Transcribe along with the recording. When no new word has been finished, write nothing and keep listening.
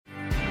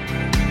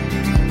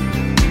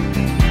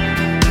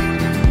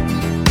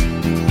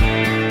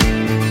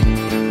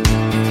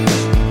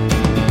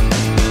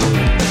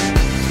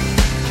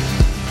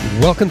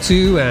Welcome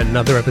to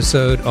another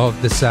episode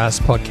of the SaaS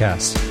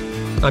podcast.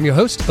 I'm your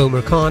host,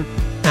 Omar Khan,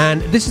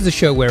 and this is the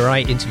show where I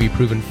interview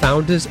proven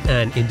founders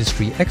and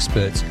industry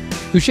experts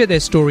who share their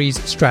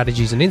stories,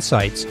 strategies, and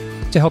insights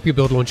to help you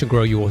build, launch, and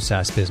grow your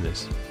SaaS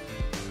business.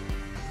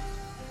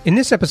 In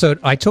this episode,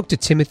 I talked to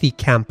Timothy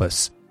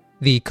Campos,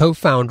 the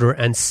co-founder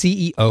and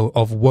CEO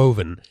of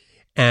Woven,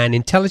 an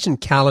intelligent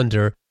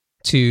calendar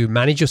to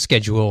manage your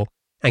schedule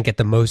and get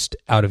the most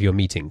out of your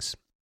meetings.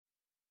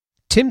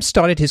 Tim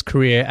started his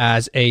career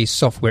as a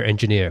software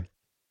engineer.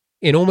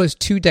 In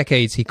almost 2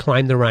 decades, he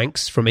climbed the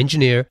ranks from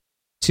engineer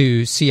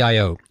to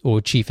CIO,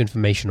 or Chief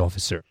Information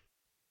Officer.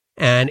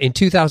 And in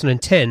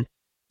 2010,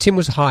 Tim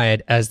was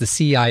hired as the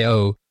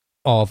CIO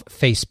of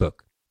Facebook.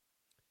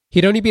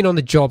 He'd only been on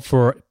the job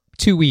for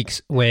 2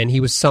 weeks when he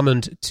was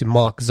summoned to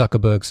Mark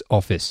Zuckerberg's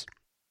office.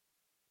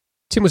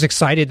 Tim was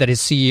excited that his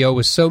CEO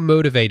was so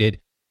motivated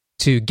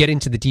to get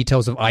into the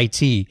details of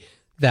IT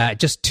that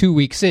just 2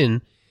 weeks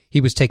in, he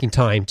was taking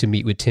time to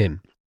meet with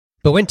Tim.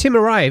 But when Tim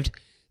arrived,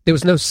 there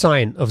was no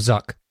sign of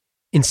Zuck.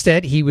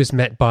 Instead, he was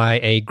met by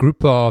a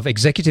group of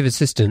executive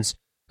assistants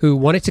who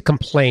wanted to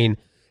complain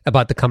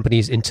about the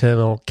company's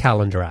internal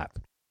calendar app.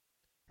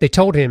 They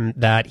told him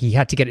that he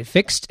had to get it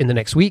fixed in the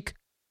next week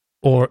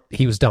or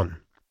he was done.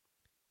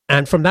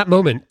 And from that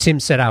moment, Tim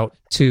set out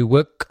to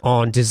work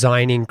on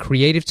designing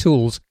creative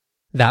tools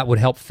that would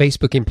help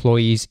Facebook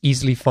employees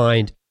easily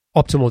find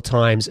optimal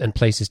times and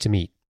places to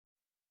meet.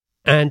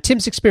 And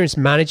Tim's experience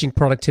managing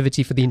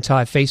productivity for the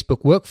entire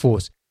Facebook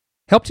workforce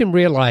helped him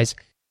realize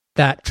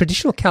that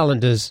traditional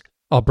calendars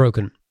are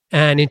broken.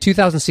 And in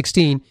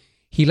 2016,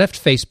 he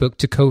left Facebook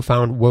to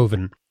co-found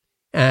Woven,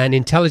 an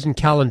intelligent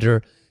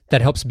calendar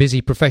that helps busy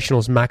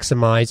professionals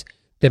maximize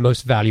their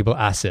most valuable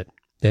asset,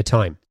 their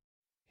time.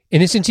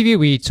 In this interview,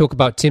 we talk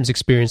about Tim's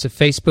experience at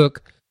Facebook,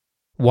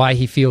 why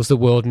he feels the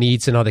world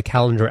needs another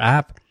calendar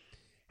app,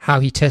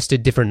 how he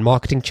tested different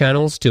marketing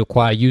channels to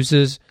acquire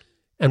users,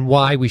 and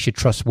why we should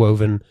trust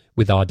Woven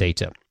with our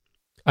data.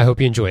 I hope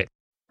you enjoy it.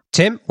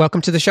 Tim,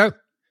 welcome to the show.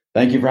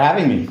 Thank you for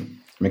having me.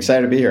 I'm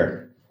excited to be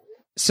here.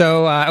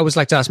 So I always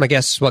like to ask my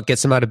guests what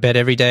gets them out of bed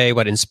every day,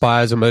 what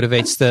inspires or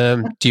motivates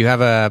them. Do you have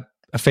a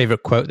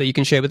favorite quote that you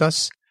can share with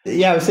us?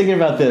 Yeah, I was thinking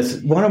about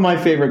this. One of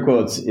my favorite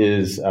quotes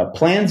is,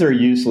 plans are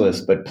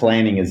useless, but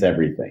planning is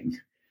everything.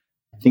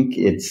 I think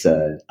it's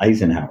an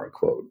Eisenhower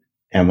quote.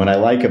 And what I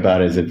like about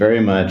it is it very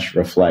much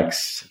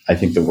reflects, I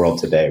think, the world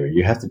today, where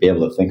you have to be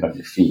able to think on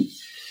your feet.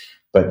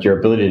 But your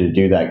ability to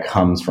do that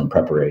comes from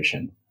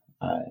preparation.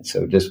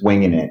 So just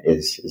winging it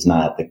is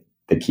not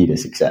the key to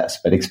success.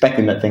 But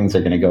expecting that things are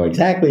going to go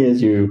exactly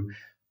as you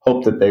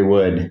hope that they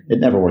would, it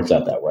never works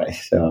out that way.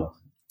 So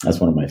that's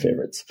one of my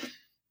favorites.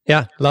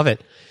 Yeah, love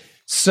it.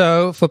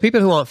 So for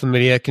people who aren't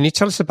familiar, can you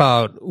tell us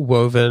about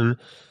Woven?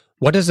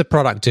 What does the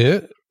product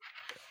do?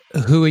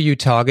 Who are you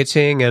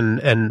targeting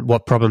and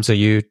what problems are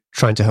you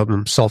trying to help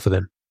them solve for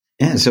them?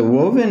 Yeah, so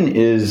Woven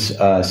is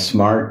a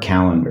smart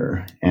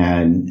calendar,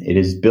 and it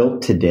is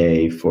built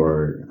today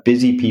for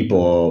busy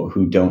people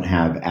who don't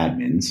have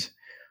admins.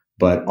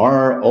 But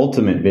our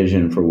ultimate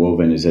vision for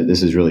Woven is that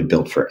this is really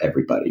built for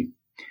everybody.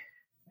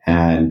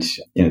 And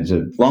there's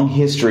a long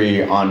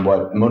history on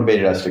what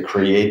motivated us to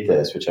create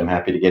this, which I'm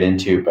happy to get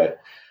into.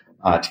 But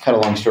to cut a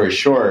long story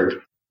short,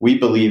 we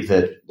believe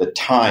that the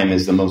time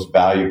is the most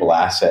valuable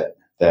asset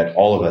that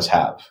all of us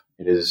have.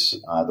 It is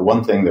the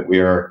one thing that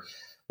we're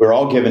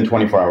all given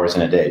 24 hours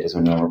in a day. It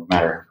doesn't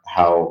matter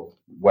how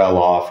well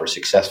off or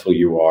successful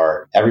you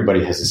are.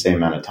 Everybody has the same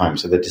amount of time.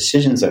 So the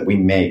decisions that we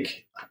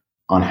make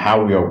on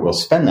how we'll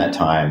spend that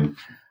time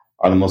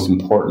are the most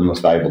important,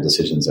 most valuable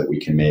decisions that we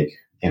can make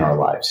in our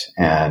lives.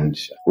 And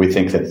we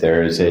think that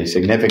there is a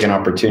significant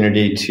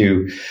opportunity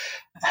to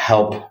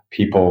help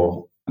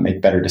people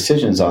make better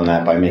decisions on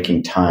that by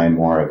making time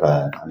more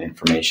of an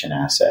information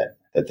asset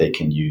that they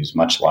can use,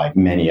 much like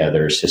many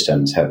other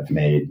systems have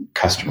made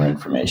customer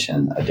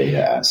information a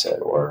data asset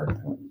or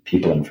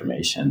people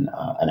information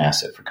an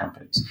asset for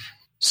companies.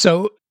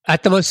 So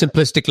at the most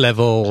simplistic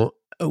level,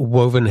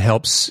 Woven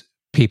helps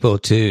people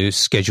to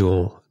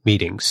schedule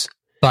meetings,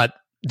 but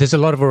there's a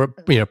lot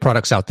of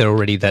products out there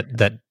already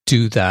that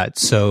do that.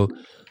 So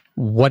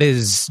what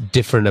is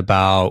different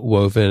about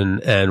Woven,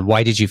 and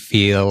why did you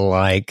feel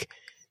like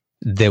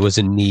there was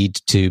a need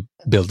to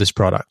build this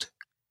product?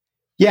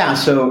 Yeah,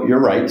 so you're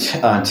right.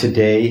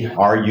 Today,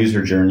 our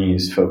user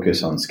journeys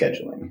focus on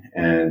scheduling.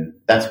 And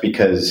that's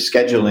because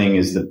scheduling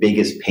is the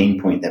biggest pain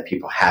point that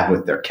people have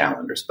with their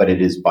calendars, but it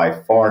is by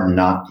far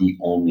not the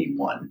only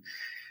one.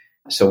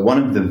 So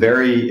one of the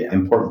very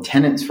important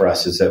tenets for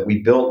us is that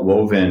we built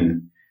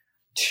Woven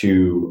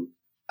to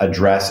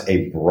address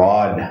a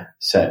broad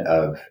set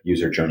of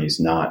user journeys,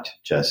 not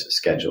just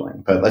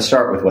scheduling. But let's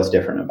start with what's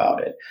different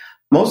about it.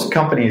 Most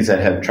companies that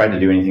have tried to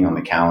do anything on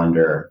the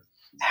calendar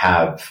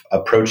have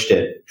approached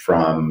it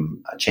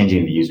from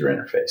changing the user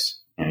interface.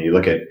 You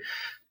look at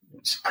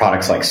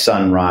products like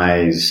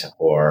Sunrise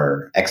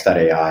or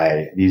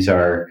X.AI. These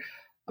are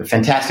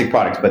fantastic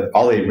products, but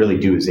all they really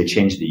do is they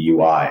change the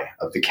UI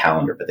of the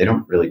calendar, but they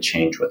don't really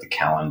change what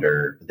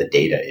the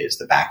data is,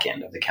 the back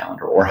end of the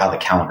calendar, or how the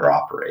calendar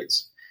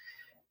operates.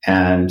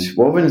 And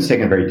Woven has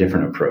taken a very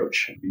different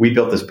approach. We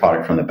built this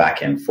product from the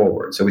back end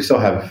forward. So we still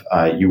have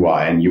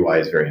UI, and UI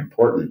is very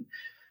important.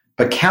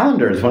 But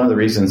calendars, one of the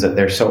reasons that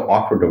they're so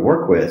awkward to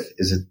work with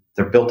is that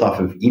they're built off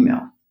of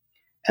email,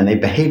 and they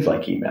behave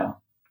like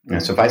email.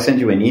 And so if I send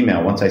you an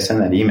email, once I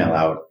send that email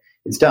out,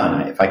 it's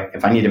done.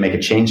 If I need to make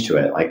a change to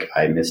it, like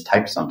I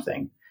mistyped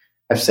something,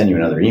 I have to send you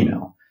another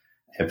email.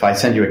 If I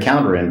send you a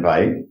calendar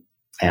invite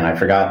and I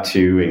forgot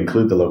to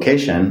include the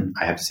location,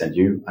 I have to send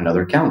you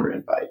another calendar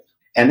invite.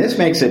 And this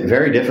makes it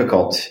very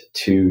difficult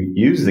to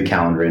use the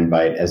calendar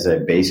invite as a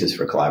basis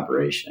for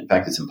collaboration. In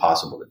fact, it's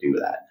impossible to do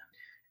that.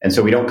 And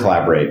so we don't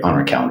collaborate on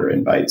our calendar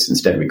invites.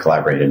 Instead, we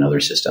collaborate in other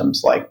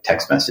systems like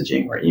text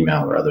messaging or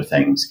email or other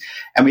things.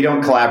 And we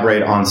don't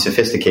collaborate on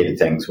sophisticated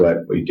things.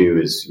 What we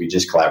do is we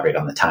just collaborate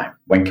on the time.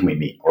 When can we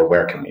meet or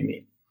where can we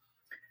meet?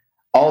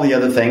 All the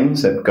other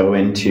things that go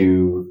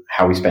into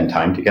how we spend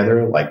time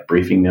together, like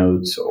briefing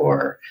notes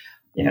or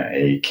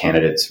a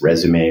candidate's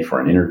resume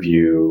for an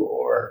interview,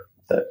 or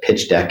the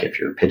pitch deck if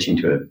you're pitching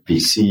to a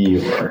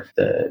VC, or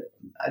the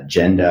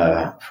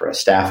agenda for a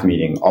staff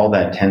meeting, all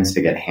that tends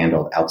to get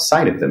handled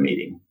outside of the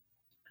meeting.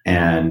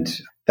 And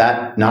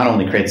that not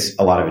only creates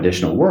a lot of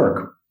additional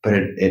work, but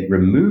it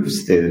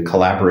removes the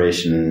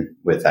collaboration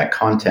with that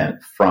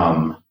content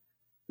from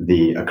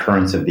the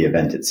occurrence of the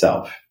event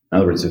itself. In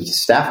other words, if the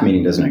staff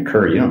meeting doesn't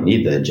occur, you don't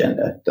need the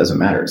agenda. It doesn't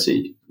matter. It's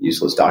a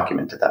useless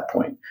document at that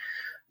point.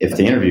 If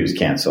the interview is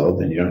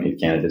canceled, then you don't need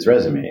the candidate's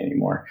resume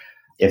anymore.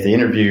 If the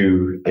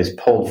interview is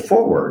pulled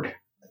forward,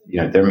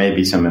 there may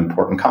be some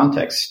important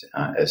context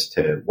as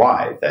to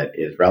why that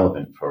is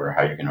relevant for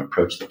how you're going to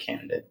approach the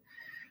candidate.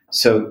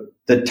 So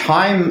the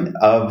time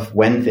of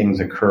when things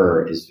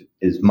occur is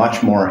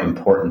much more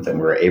important than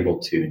we're able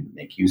to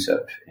make use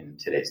of in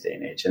today's day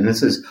and age. And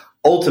this is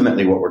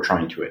ultimately what we're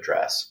trying to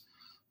address,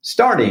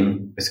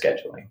 starting with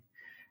scheduling.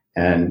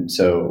 And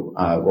so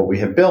what we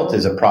have built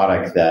is a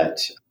product that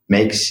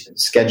makes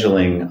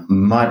scheduling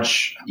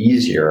much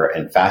easier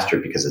and faster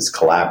because it's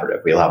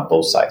collaborative. We allow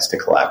both sides to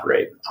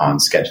collaborate on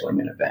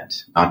scheduling an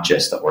event, not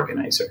just the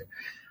organizer.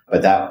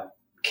 But that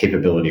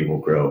capability will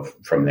grow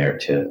from there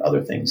to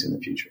other things in the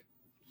future.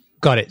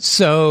 Got it.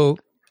 So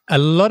a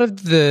lot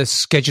of the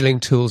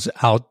scheduling tools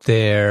out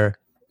there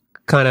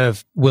kind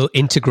of will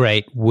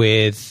integrate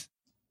with,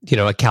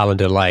 a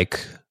calendar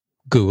like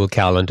Google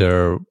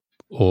Calendar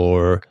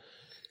or,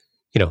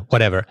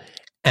 whatever.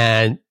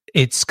 And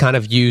it's kind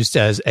of used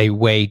as a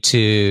way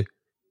to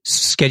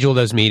schedule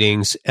those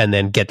meetings and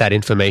then get that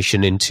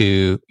information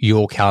into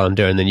your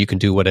calendar, and then you can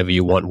do whatever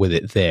you want with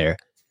it there.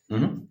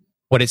 Mm-hmm.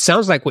 What it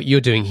sounds like what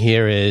you're doing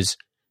here is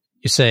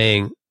you're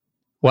saying,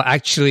 well,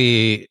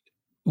 actually,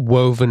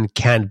 Woven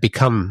can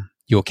become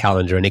your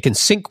calendar and it can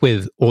sync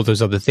with all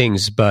those other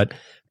things, but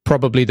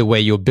probably the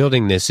way you're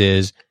building this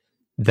is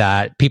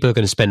that people are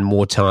going to spend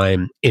more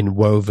time in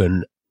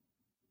Woven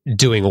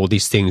doing all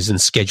these things, and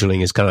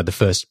scheduling is kind of the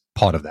first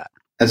part of that.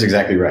 That's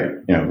exactly right.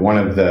 One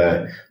of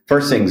the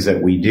first things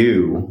that we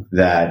do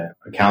that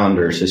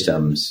calendar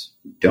systems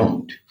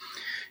don't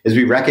is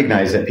we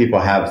recognize that people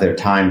have their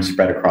time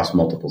spread across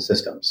multiple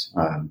systems.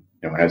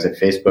 When I was at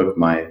Facebook,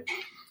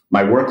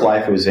 my work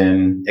life was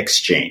in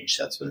Exchange.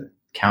 That's the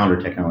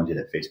calendar technology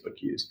that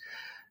Facebook used.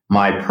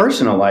 My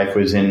personal life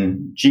was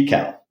in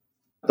GCal.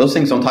 Those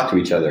things don't talk to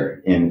each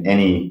other in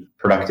any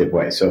productive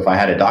way. So if I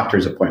had a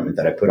doctor's appointment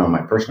that I put on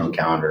my personal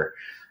calendar,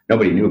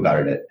 nobody knew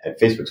about it at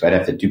Facebook, so I'd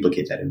have to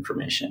duplicate that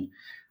information.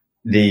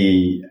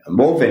 The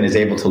Woven is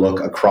able to look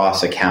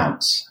across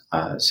accounts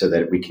so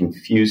that we can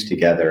fuse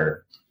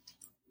together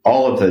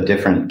all of the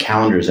different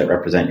calendars that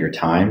represent your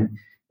time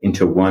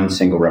into one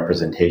single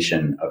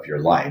representation of your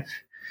life,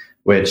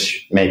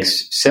 which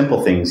makes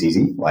simple things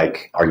easy,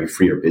 like are you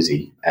free or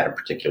busy at a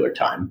particular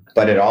time?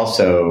 But it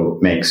also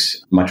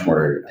makes much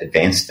more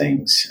advanced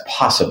things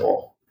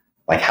possible,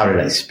 like how did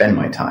I spend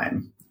my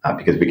time?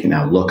 Because we can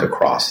now look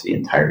across the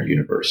entire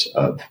universe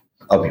of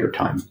your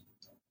time.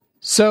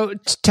 So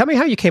tell me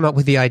how you came up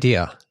with the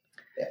idea.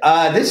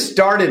 This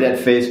started at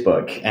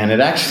Facebook, and it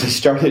actually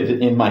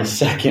started in my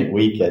second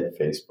week at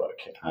Facebook.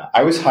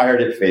 I was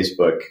hired at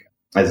Facebook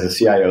as the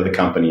CIO of the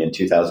company in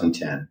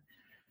 2010.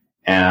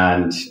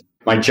 And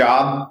my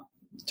job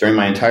during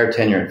my entire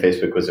tenure at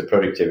Facebook was the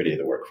productivity of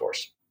the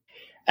workforce.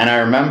 And I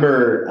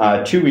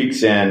remember 2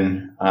 weeks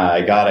in,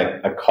 I got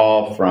a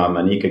call from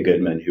Anika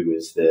Goodman, who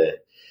was the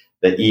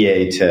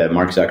EA to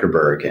Mark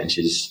Zuckerberg, and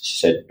she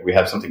said, we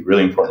have something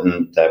really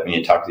important that we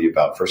need to talk to you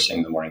about first thing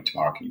in the morning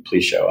tomorrow. Can you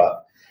please show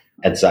up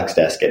at Zuck's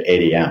desk at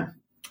 8 a.m.?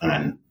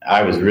 And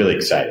I was really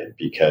excited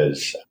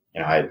because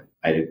I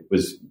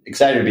was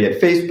excited to be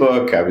at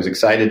Facebook. I was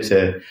excited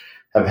to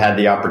have had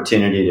the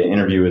opportunity to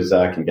interview with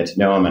Zuck and get to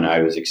know him. And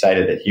I was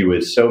excited that he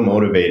was so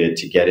motivated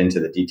to get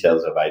into the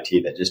details of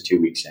IT that just 2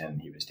 weeks in,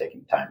 he was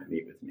taking time to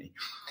meet with me.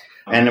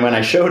 And when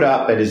I showed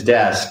up at his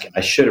desk,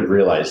 I should have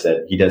realized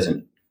that he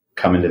doesn't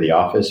come into the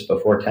office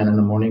before 10 in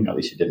the morning. At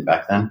least he didn't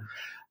back then.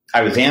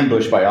 I was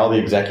ambushed by all the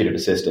executive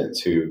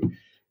assistants who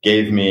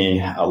gave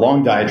me a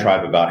long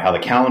diatribe about how the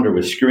calendar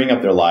was screwing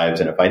up their lives.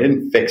 And if I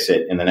didn't fix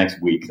it in the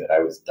next week, that I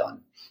was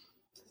done.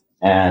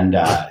 And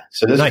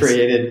so this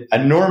created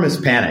enormous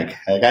panic.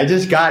 Like, I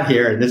just got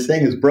here and this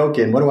thing is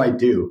broken. What do I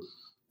do?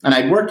 And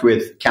I'd worked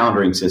with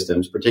calendaring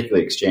systems,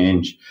 particularly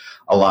Exchange,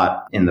 a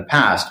lot in the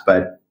past.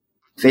 But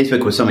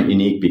Facebook was somewhat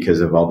unique because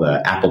of all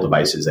the Apple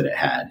devices that it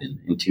had.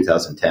 In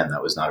 2010,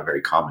 that was not a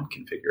very common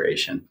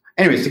configuration.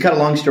 Anyways, to cut a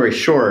long story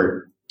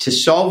short, to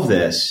solve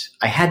this,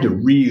 I had to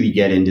really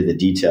get into the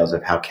details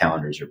of how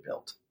calendars are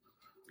built.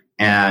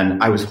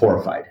 And I was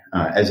horrified.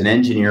 As an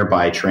engineer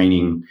by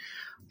training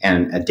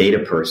and a data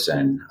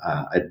person,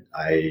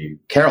 I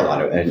care a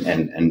lot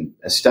and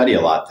study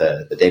a lot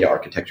the data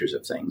architectures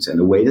of things. And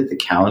the way that the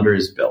calendar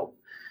is built,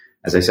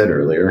 as I said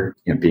earlier,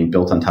 being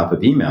built on top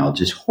of email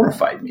just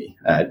horrified me.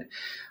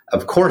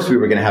 Of course, we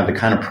were going to have the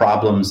kind of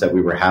problems that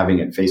we were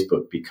having at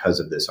Facebook because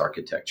of this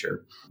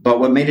architecture. But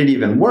what made it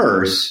even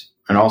worse,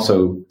 and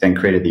also then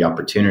created the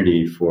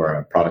opportunity for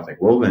a product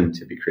like Woven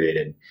to be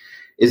created,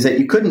 is that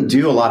you couldn't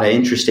do a lot of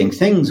interesting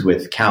things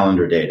with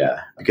calendar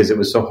data because it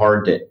was so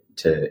hard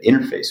to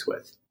interface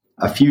with.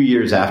 A few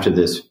years after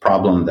this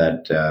problem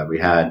that we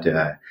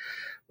had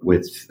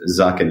with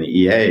Zuck and the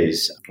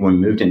EAs, when we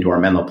moved into our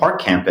Menlo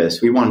Park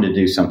campus, we wanted to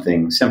do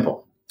something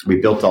simple. We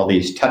built all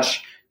these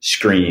touch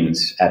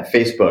screens at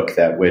Facebook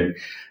that would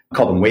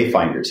call them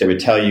wayfinders. They would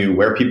tell you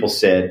where people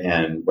sit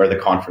and where the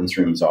conference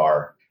rooms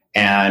are.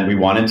 And we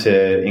wanted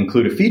to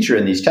include a feature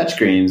in these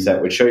touchscreens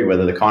that would show you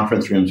whether the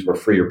conference rooms were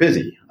free or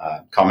busy.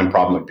 Common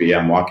problem would be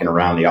I'm walking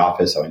around the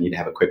office, so I need to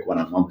have a quick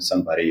one-on-one with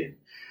somebody.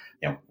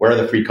 Where are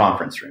the free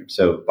conference rooms?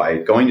 So by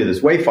going to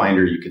this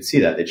wayfinder, you could see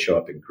that they'd show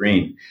up in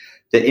green.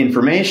 The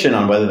information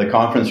on whether the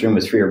conference room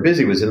was free or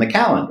busy was in the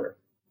calendar,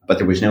 but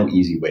there was no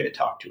easy way to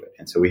talk to it.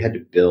 And so we had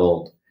to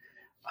build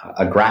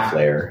a graph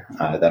layer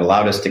that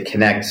allowed us to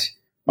connect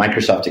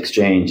Microsoft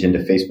Exchange into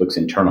Facebook's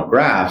internal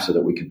graph so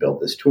that we could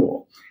build this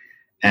tool.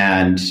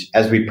 And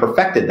as we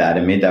perfected that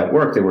and made that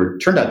work,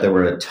 turned out there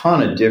were a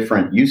ton of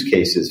different use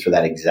cases for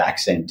that exact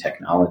same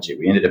technology.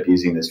 We ended up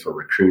using this for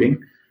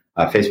recruiting.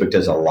 Facebook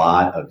does a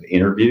lot of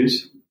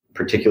interviews,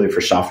 particularly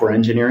for software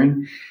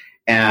engineering.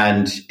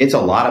 And it's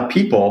a lot of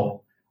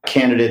people,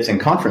 candidates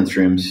and conference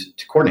rooms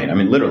to coordinate. I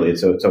mean, literally,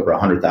 it's over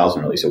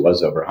 100,000, or at least it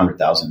was over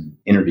 100,000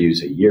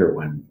 interviews a year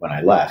when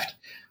I left.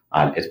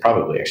 It's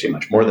probably actually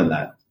much more than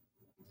that.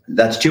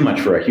 That's too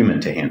much for a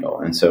human to handle.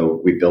 And so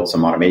we built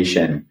some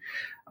automation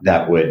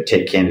that would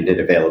take candidate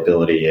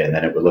availability, and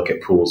then it would look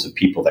at pools of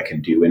people that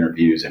can do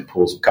interviews and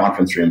pools of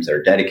conference rooms that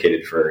are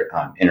dedicated for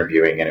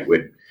interviewing. And it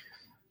would,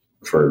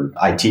 for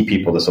IT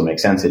people, this will make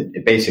sense.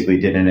 It basically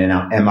did an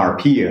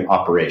MRP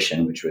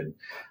operation, which would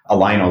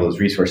align all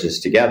those resources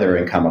together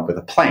and come up with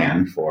a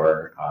plan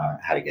for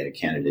how to get a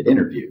candidate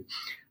interview.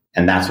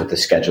 And that's what the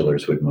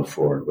schedulers would move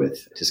forward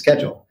with to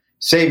schedule.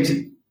 Saved,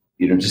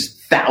 just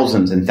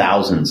thousands and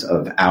thousands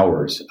of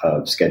hours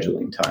of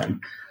scheduling time.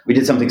 We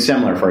did something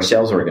similar for our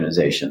sales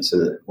organization so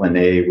that when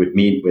they would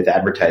meet with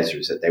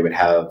advertisers, that they would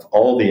have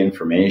all the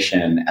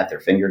information at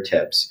their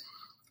fingertips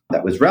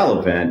that was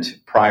relevant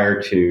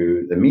prior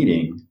to the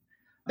meeting.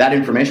 That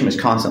information was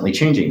constantly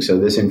changing. So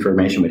this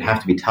information would have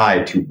to be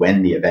tied to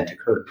when the event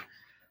occurred.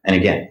 And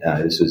again,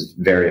 this was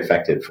very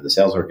effective for the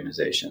sales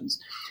organizations.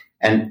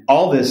 And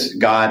all this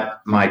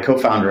got my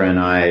co-founder and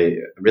I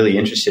really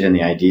interested in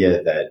the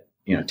idea that,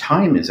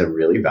 time is a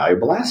really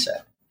valuable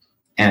asset.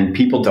 And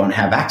people don't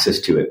have access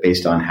to it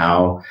based on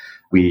how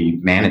we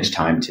manage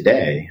time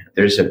today.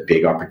 There's a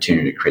big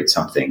opportunity to create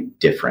something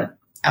different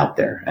out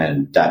there.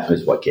 And that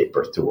was what gave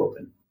birth to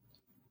Woven.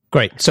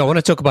 Great. So I want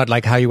to talk about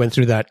how you went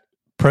through that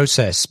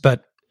process,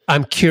 but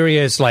I'm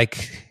curious,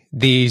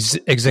 these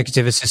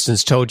executive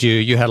assistants told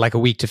you had a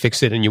week to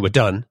fix it and you were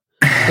done,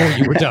 or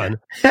you were done.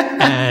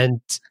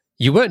 And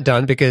you weren't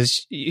done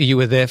because you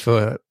were there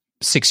for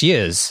 6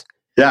 years.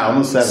 Yeah,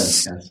 almost 7.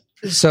 Yes.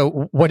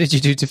 So what did you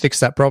do to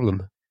fix that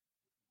problem?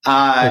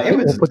 It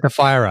was put the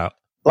fire out.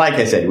 Like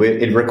I said,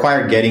 it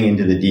required getting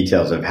into the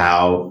details of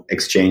how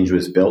Exchange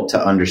was built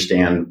to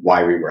understand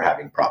why we were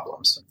having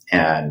problems.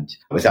 And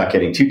without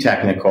getting too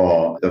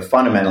technical, the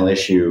fundamental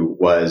issue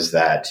was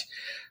that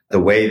the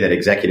way that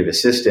executive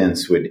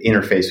assistants would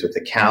interface with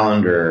the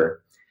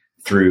calendar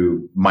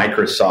through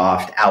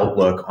Microsoft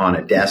Outlook on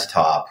a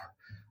desktop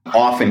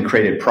often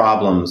created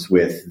problems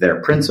with their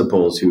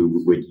principals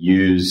who would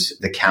use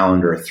the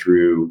calendar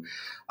through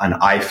an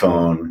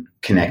iPhone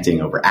connecting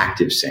over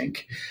ActiveSync,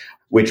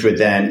 which would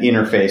then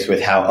interface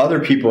with how other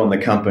people in the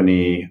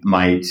company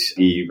might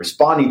be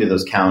responding to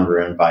those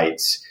calendar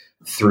invites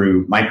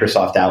through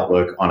Microsoft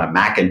Outlook on a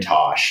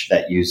Macintosh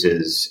that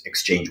uses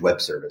Exchange Web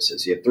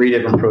Services. You have 3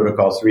 different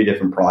protocols, 3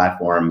 different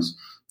platforms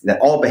that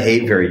all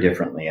behave very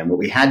differently. And what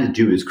we had to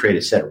do is create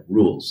a set of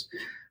rules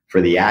for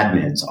the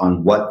admins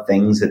on what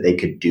things that they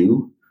could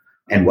do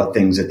and what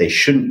things that they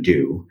shouldn't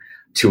do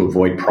to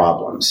avoid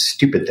problems.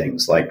 Stupid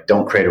things like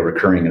don't create a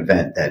recurring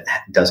event that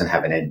doesn't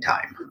have an end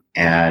time.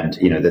 And,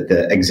 that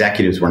the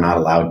executives were not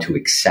allowed to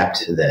accept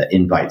the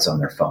invites on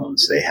their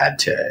phones. They had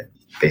to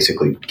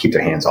basically keep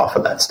their hands off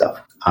of that stuff.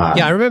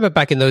 Yeah, I remember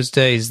back in those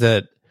days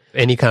that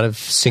any kind of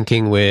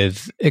syncing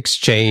with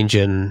Exchange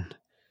and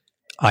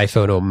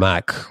iPhone or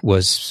Mac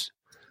was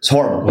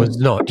horrible. Was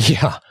not,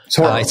 yeah.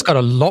 It's got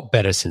a lot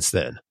better since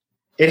then.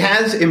 It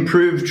has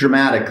improved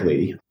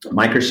dramatically.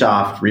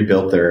 Microsoft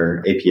rebuilt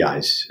their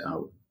APIs,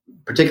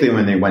 particularly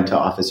when they went to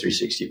Office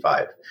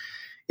 365.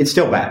 It's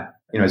still bad.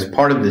 As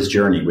part of this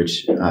journey,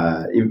 which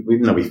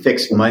even though we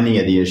fixed many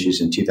of the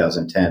issues in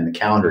 2010, the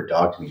calendar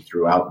dogged me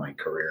throughout my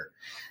career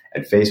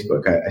at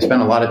Facebook. I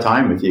spent a lot of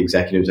time with the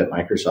executives at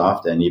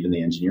Microsoft and even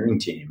the engineering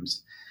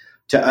teams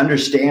to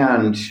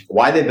understand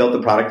why they built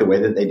the product the way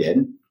that they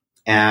did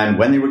and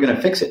when they were going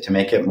to fix it to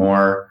make it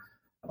more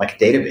like a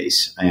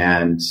database.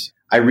 And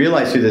I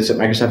realized through this that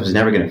Microsoft was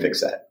never going to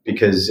fix that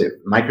because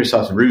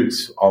Microsoft's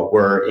roots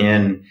were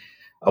in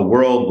a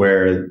world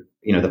where,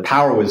 the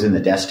power was in the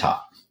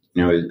desktop.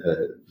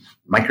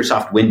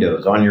 Microsoft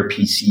Windows on your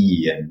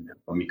PC, and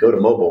when we go to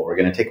mobile, we're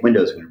going to take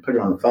Windows, we're going to put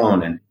it on the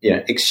phone. And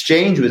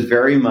Exchange was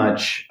very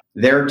much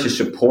there to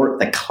support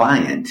the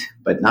client,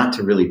 but not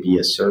to really be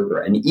a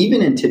server. And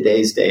even in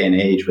today's day and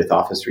age with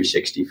Office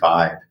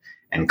 365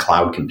 and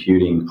cloud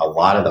computing, a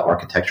lot of the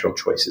architectural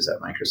choices that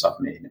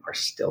Microsoft made are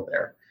still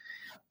there.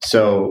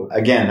 So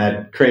again,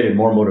 that created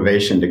more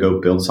motivation to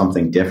go build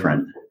something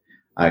different.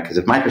 Because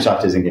if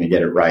Microsoft isn't going to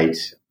get it right,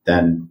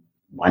 then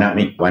why not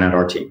me? Why not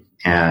our team?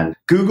 And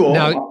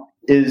Google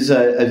is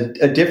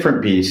a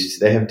different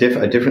beast. They have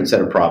a different set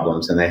of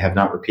problems, and they have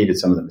not repeated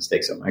some of the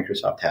mistakes that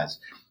Microsoft has.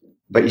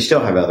 But you still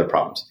have other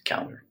problems with the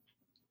calendar.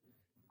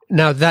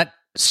 Now, that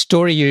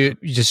story you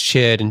just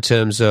shared in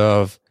terms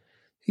of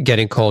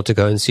getting called to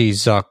go and see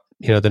Zuck,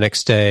 the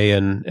next day,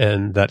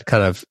 and that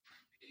kind of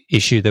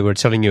issue they were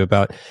telling you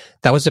about,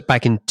 that was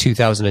back in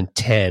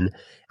 2010.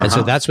 And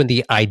so that's when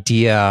the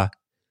idea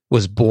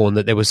was born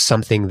that there was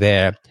something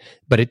there.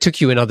 But it took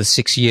you another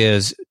 6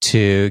 years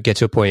to get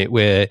to a point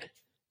where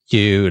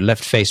you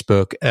left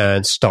Facebook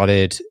and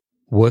started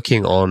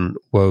working on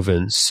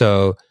Woven.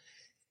 So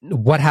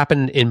what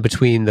happened in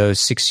between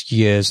those 6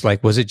 years?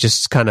 Like, was it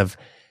just kind of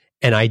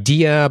an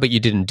idea, but you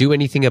didn't do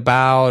anything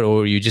about,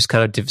 or you just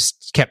kind of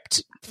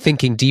kept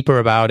thinking deeper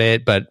about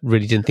it, but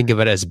really didn't think of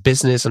it as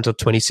business until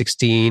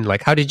 2016?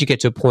 Like, how did you get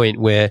to a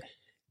point where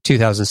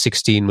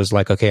 2016 was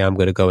like, okay, I'm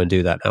going to go and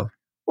do that now?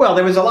 Well,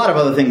 there was a lot of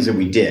other things that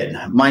we did.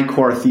 My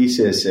core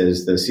thesis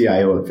as the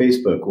CIO of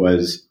Facebook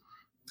was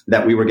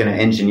that we were going to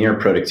engineer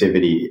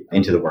productivity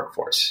into the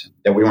workforce,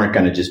 that we weren't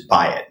going to just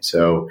buy it.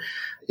 So,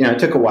 it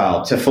took a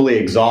while to fully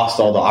exhaust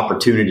all the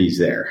opportunities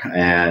there.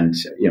 And,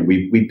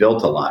 we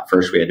built a lot.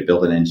 First, we had to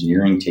build an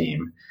engineering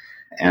team.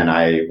 And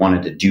I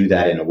wanted to do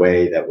that in a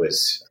way that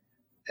was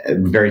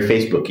very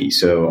Facebook-y.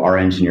 So our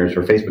engineers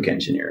were Facebook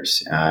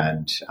engineers.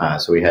 And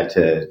so we had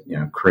to,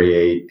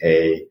 create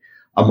a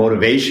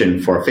motivation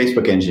for a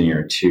Facebook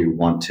engineer to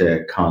want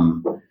to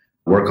come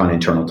work on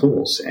internal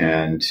tools.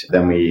 And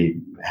then we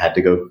had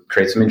to go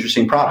create some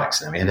interesting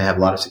products. And we had to have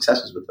a lot of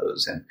successes with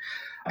those.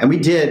 And we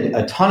did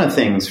a ton of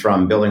things,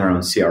 from building our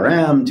own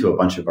CRM to a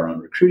bunch of our own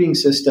recruiting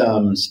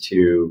systems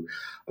to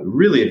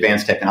really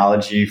advanced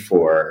technology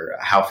for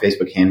how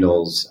Facebook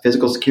handles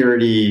physical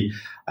security,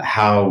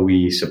 how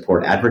we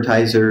support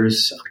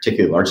advertisers,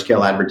 particularly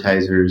large-scale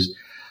advertisers.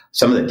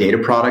 Some of the data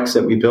products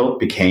that we built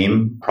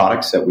became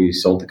products that we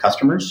sold to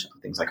customers,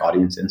 things like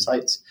Audience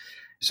Insights.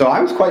 So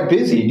I was quite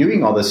busy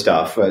doing all this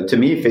stuff. To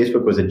me,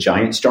 Facebook was a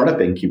giant startup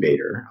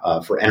incubator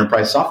for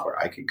enterprise software.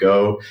 I could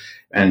go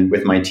and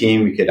with my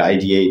team, we could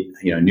ideate,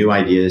 new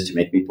ideas to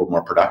make people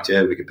more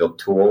productive. We could build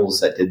tools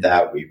that did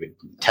that. We would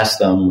test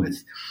them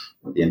with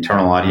the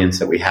internal audience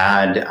that we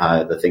had.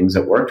 The things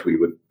that worked, we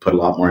would put a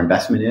lot more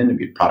investment in and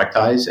we'd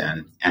productize.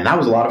 And that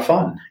was a lot of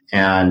fun.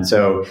 And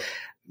so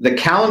the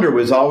calendar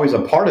was always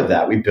a part of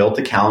that. We built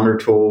a calendar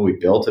tool. We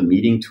built a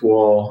meeting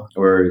tool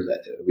where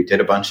we did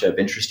a bunch of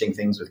interesting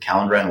things with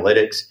calendar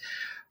analytics.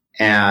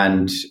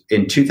 And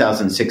in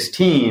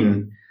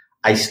 2016,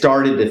 I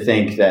started to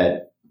think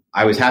that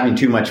I was having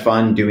too much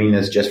fun doing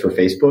this just for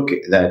Facebook,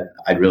 that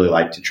I'd really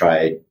like to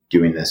try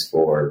doing this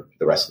for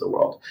the rest of the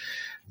world.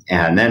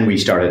 And then we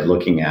started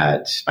looking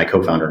at, my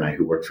co-founder and I,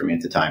 who worked for me at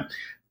the time,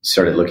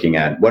 started looking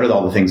at what are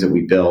all the things that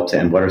we built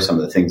and what are some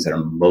of the things that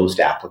are most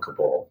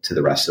applicable to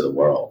the rest of the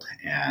world.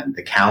 And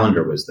the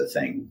calendar was the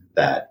thing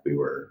that we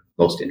were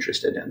most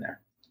interested in there.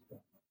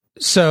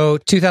 So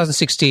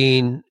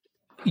 2016,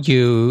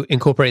 you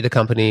incorporate the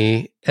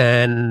company,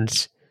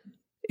 and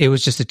it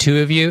was just the two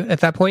of you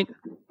at that point?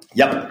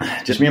 Yep,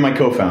 just me and my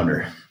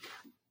co-founder.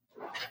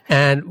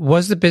 And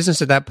was the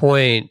business at that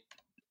point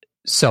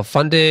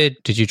self-funded?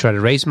 Did you try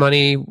to raise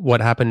money? What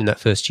happened in that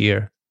first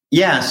year?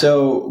 Yeah,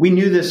 so we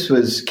knew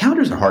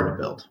calendars are hard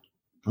to build.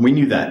 We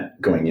knew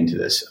that going into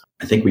this.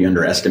 I think we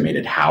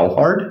underestimated how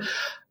hard,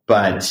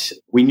 but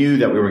we knew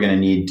that we were going to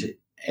need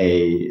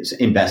a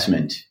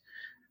investment,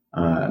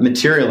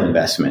 material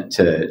investment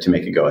to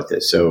make a go at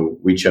this. So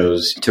we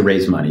chose to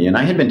raise money. And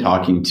I had been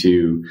talking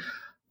to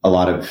a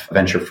lot of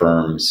venture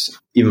firms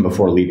even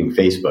before leaving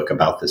Facebook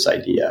about this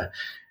idea.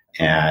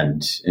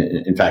 And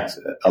in fact,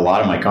 a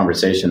lot of my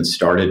conversations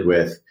started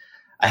with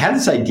I have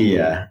this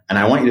idea and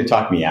I want you to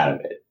talk me out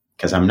of it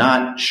because I'm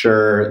not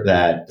sure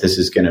that this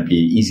is going to be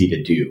easy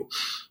to do.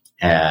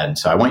 And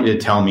so I want you to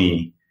tell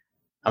me,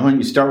 I want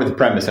you to start with the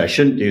premise I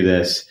shouldn't do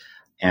this.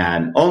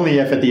 And only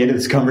if at the end of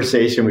this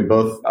conversation we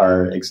both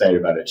are excited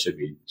about it should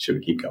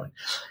we keep going.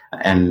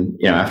 And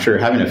after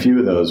having a few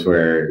of those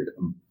where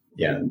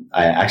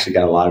I actually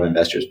got a lot of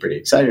investors pretty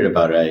excited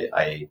about it,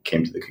 I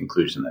came to the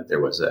conclusion that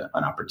there was an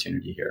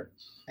opportunity here.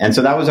 And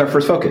so that was our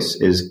first focus,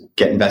 is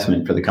get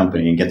investment for the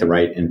company and get the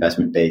right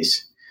investment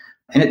base.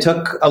 And it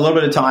took a little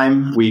bit of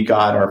time. We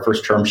got our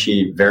first term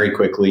sheet very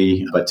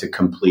quickly, but to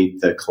complete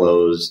the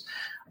close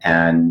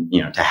and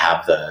to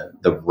have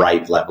the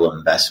right level of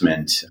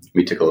investment,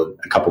 we took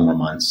a couple more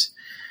months.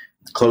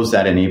 Closed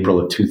that in April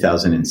of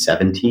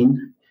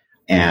 2017,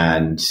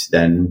 and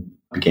then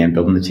began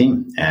building the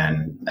team.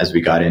 And as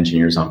we got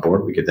engineers on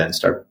board, we could then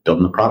start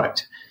building the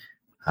product.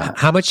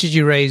 How much did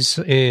you raise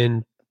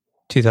in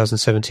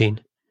 2017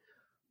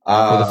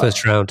 for the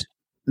first round?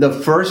 The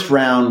first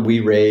round,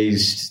 we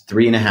raised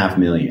 $3.5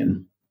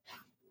 million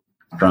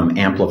from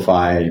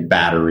Amplify,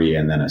 Battery,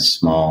 and then a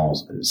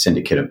small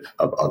syndicate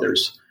of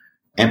others.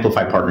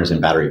 Amplify Partners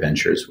and Battery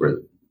Ventures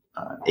were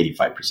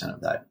 85%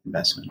 of that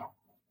investment.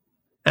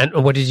 And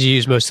what did you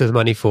use most of the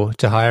money for?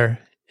 To hire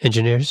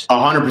engineers?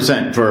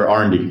 100% for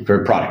R&D,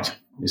 for product.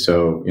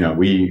 So,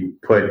 we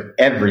put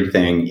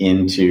everything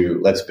into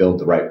let's build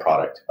the right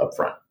product up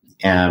front.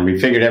 And we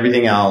figured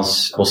everything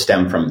else will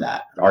stem from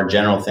that. Our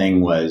general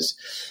thing was,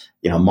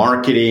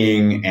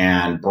 marketing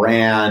and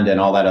brand and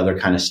all that other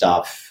kind of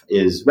stuff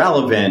is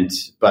relevant,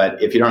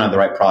 but if you don't have the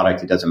right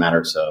product, it doesn't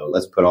matter. So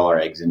let's put all our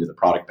eggs into the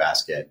product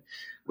basket.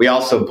 We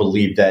also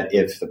believed that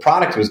if the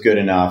product was good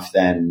enough,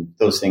 then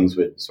those things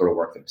would sort of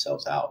work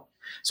themselves out.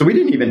 So we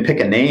didn't even pick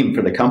a name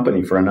for the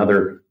company for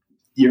another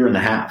year and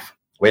a half.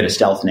 We had a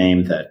stealth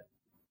name that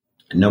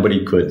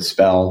nobody could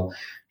spell,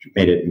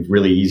 made it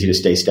really easy to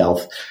stay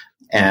stealth.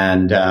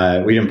 And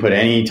we didn't put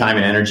any time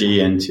and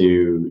energy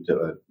into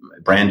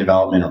brand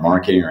development or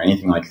marketing or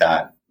anything like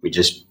that. We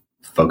just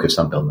focused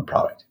on building the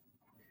product.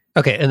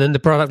 Okay. And then the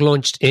product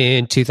launched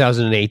in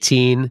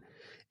 2018.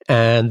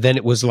 And then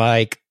it was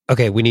like,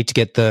 okay, we need to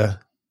get the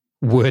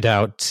word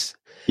out.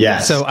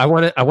 Yes. So I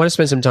want to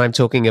spend some time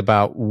talking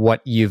about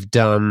what you've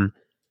done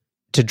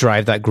to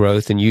drive that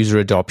growth and user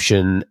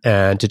adoption,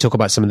 and to talk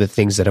about some of the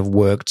things that have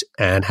worked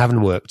and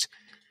haven't worked.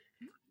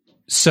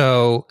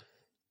 So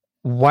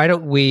why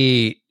don't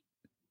we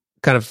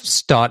kind of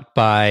start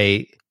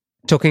by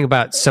talking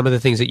about some of the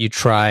things that you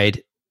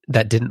tried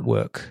that didn't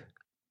work?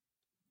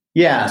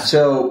 Yeah.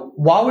 So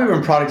while we were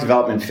in product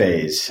development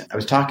phase, I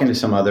was talking to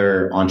some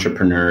other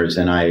entrepreneurs,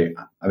 and I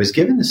was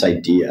given this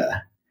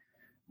idea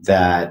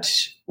that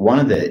one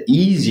of the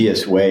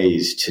easiest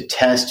ways to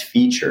test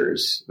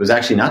features was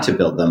actually not to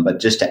build them, but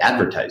just to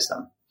advertise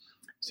them.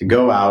 To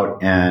go out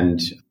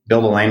and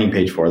build a landing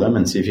page for them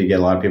and see if you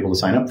get a lot of people to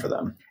sign up for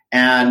them.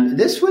 And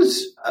this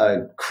was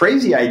a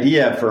crazy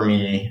idea for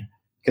me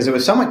because it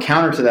was somewhat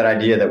counter to that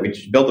idea that we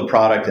should build the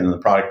product and the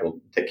product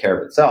will take care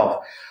of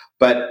itself.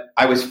 But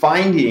I was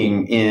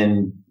finding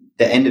in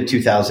the end of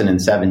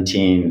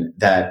 2017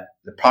 that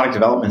the product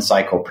development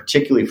cycle,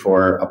 particularly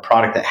for a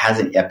product that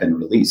hasn't yet been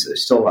released, so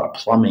there's still a lot of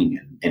plumbing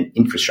and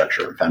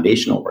infrastructure and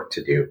foundational work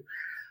to do,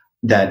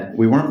 that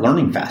we weren't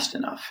learning fast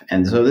enough.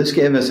 And so this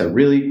gave us a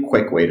really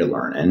quick way to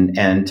learn.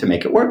 And to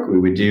make it work, we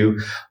would do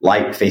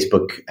like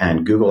Facebook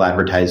and Google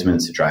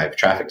advertisements to drive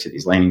traffic to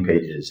these landing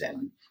pages.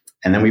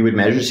 And then we would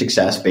measure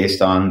success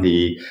based on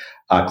the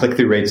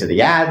click-through rates of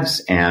the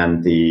ads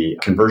and the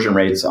conversion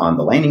rates on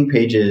the landing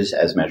pages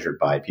as measured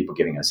by people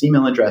giving us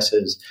email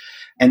addresses.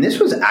 And this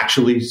was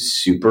actually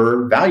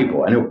super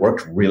valuable, and it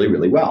worked really,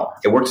 really well.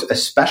 It works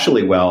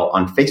especially well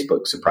on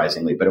Facebook,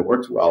 surprisingly, but it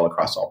works well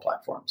across all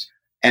platforms.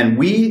 And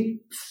we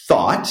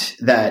thought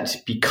that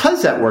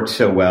because that worked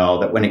so well,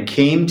 that when it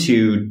came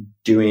to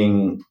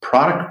doing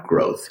product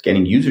growth,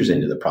 getting users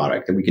into the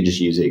product, that we could just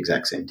use the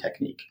exact same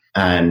technique.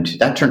 And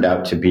that turned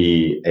out to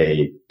be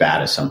a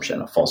bad assumption,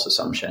 a false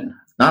assumption.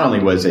 Not only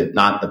was it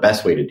not the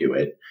best way to do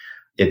it,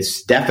 it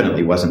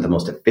definitely wasn't the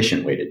most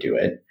efficient way to do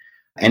it.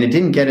 And it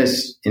didn't get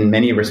us, in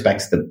many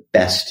respects, the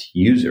best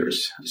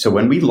users. So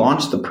when we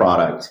launched the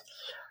product,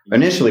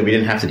 initially, we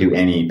didn't have to do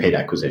any paid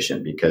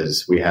acquisition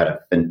because we had a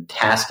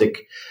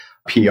fantastic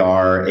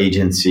PR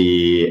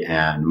agency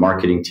and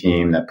marketing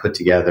team that put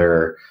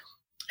together,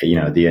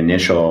 the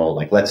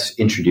initial, let's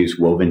introduce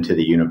Woven to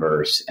the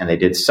universe. And they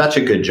did such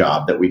a good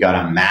job that we got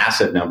a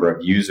massive number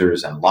of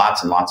users and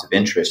lots of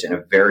interest in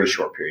a very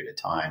short period of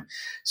time.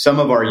 Some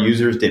of our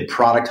users did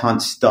product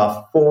hunt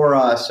stuff for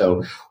us.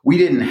 So we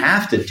didn't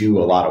have to do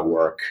a lot of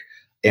work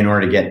in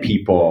order to get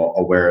people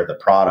aware of the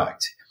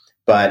product.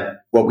 But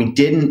what we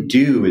didn't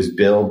do is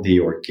build the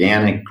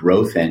organic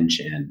growth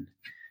engine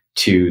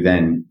to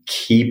then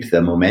keep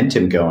the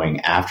momentum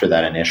going after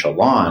that initial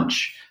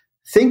launch,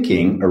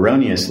 thinking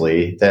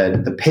erroneously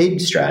that the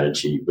paid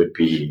strategy would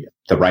be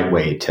the right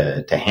way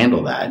to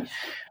handle that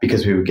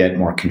because we would get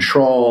more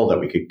control, that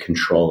we could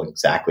control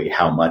exactly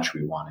how much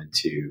we wanted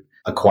to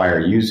acquire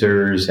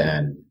users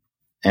and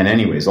And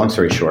anyways, long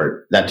story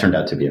short, that turned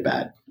out to be a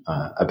bad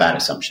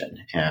assumption.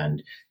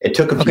 And it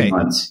took a few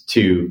months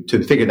to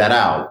figure that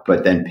out,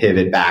 but then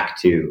pivot back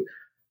to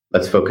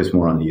let's focus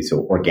more on these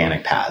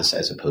organic paths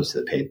as opposed to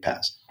the paid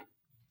paths.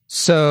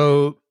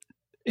 So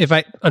if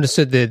I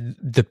understood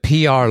the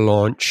PR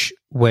launch,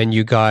 when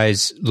you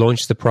guys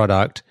launched the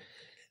product,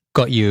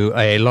 got you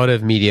a lot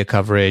of media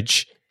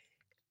coverage,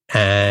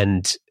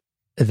 and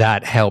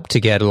that helped to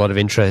get a lot of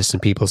interest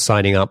and people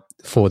signing up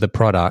for the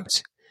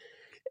product.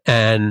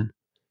 And,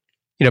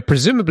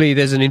 presumably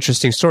there's an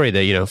interesting story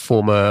there,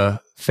 former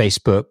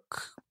Facebook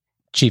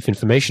chief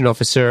information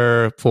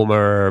officer,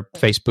 former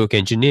Facebook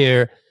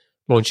engineer,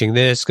 launching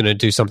this, going to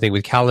do something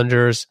with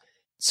calendars.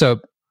 So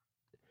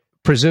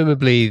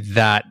presumably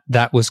that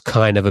was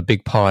kind of a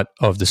big part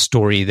of the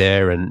story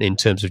there, and in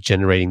terms of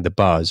generating the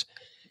buzz.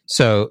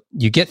 So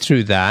you get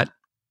through that,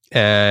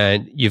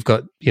 and you've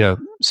got,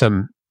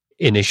 some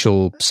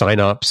initial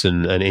signups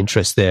and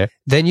interest there.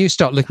 Then you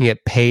start looking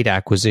at paid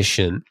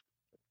acquisition,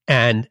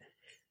 and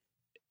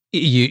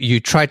you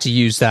tried to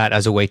use that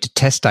as a way to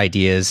test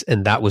ideas,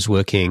 and that was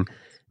working,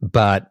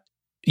 but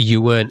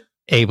you weren't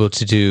able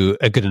to do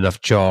a good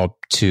enough job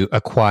to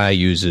acquire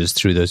users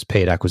through those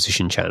paid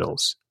acquisition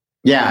channels.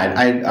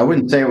 Yeah, I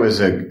wouldn't say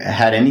it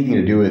had anything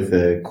to do with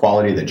the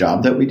quality of the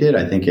job that we did.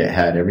 I think it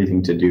had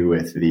everything to do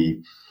with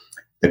the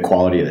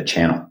quality of the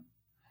channel.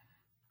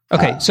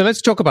 Okay, so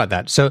let's talk about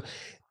that. So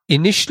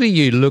initially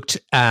you looked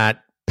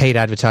at paid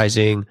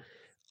advertising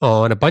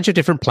on a bunch of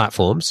different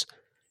platforms,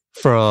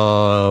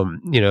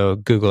 from,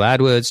 Google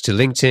AdWords to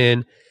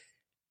LinkedIn,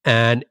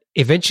 and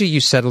eventually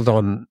you settled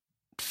on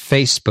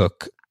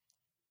Facebook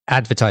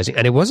advertising.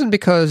 And it wasn't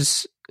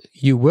because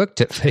you worked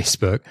at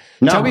Facebook.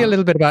 No. Tell me a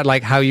little bit about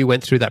how you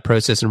went through that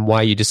process and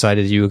why you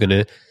decided you were going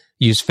to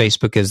use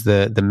Facebook as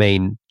the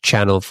main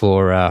channel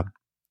for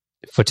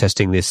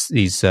testing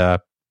these.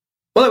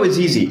 Well, it was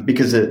easy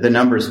because the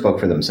numbers spoke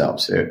for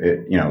themselves.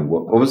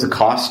 What was the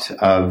cost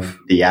of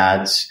the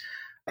ads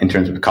in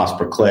terms of cost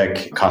per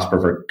click, cost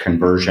per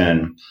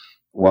conversion?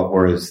 What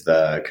was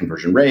the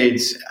conversion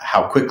rates?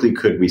 How quickly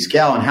could we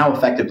scale, and how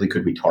effectively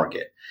could we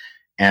target?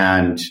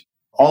 And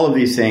all of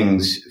these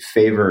things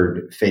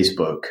favored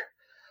Facebook.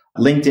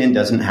 LinkedIn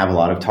doesn't have a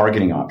lot of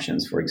targeting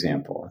options, for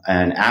example,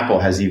 and Apple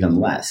has even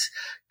less.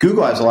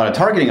 Google has a lot of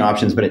targeting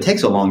options, but it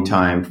takes a long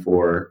time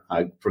for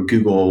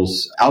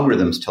Google's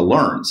algorithms to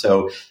learn.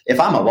 So if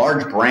I'm a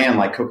large brand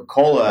like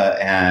Coca-Cola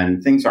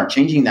and things aren't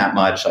changing that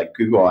much, like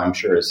Google, I'm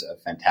sure is a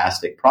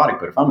fantastic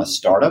product. But if I'm a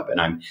startup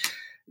and I'm,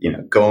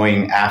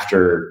 going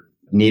after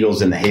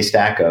needles in the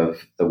haystack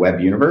of the web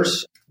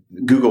universe,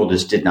 Google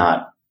just did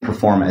not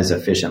perform as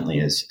efficiently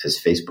as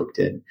Facebook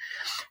did.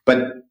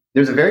 But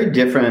there's a very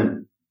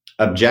different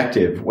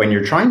objective when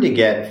you're trying to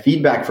get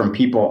feedback from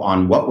people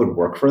on what would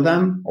work for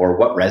them or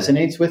what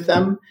resonates with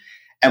them,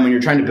 and when you're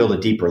trying to build a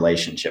deep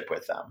relationship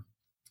with them.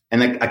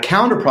 And a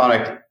calendar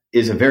product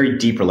is a very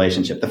deep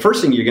relationship. The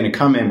first thing you're going to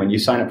come in when you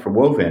sign up for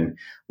Woven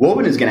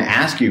is going to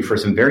ask you for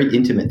some very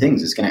intimate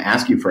things. It's going to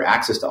ask you for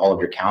access to all of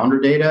your calendar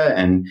data.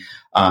 And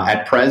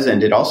at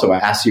present, it also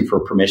asks you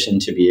for permission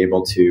to be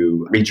able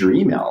to read your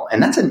email.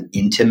 And that's an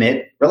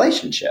intimate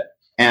relationship.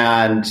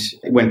 And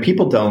when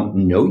people don't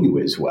know you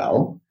as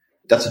well,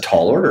 that's a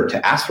tall order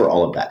to ask for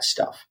all of that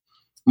stuff.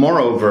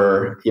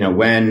 Moreover,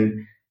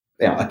 when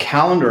a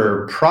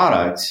calendar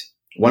product,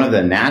 one of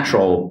the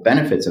natural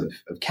benefits of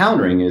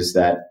calendaring is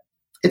that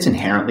it's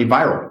inherently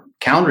viral.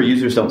 Calendar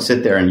users don't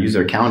sit there and use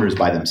their calendars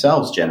by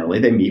themselves. Generally,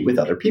 they meet with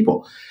other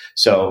people.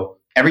 So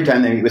every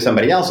time they meet with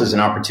somebody else is an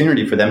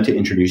opportunity for them to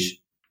introduce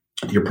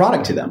your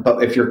product to them.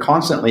 But if you're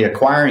constantly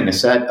acquiring a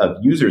set of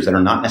users that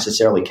are not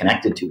necessarily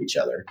connected to each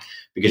other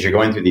because you're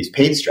going through these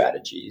paid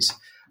strategies,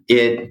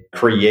 it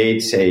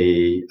creates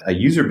a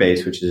user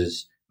base which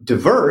is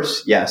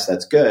diverse. Yes,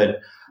 that's good.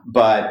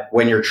 But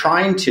when you're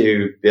trying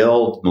to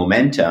build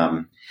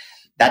momentum,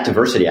 that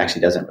diversity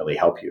actually doesn't really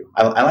help you.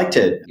 I like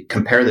to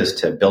compare this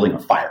to building a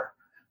fire,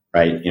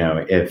 right?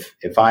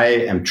 If I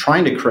am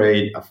trying to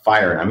create a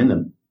fire and I'm in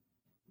the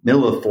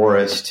middle of the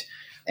forest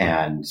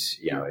and,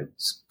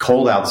 it's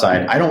cold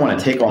outside, I don't want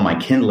to take all my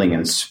kindling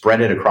and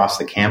spread it across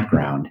the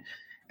campground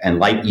and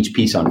light each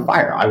piece on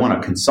fire. I want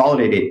to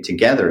consolidate it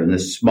together in the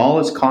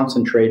smallest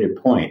concentrated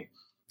point,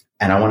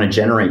 and I want to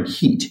generate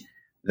heat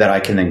that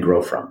I can then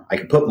grow from. I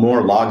can put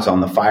more logs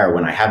on the fire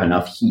when I have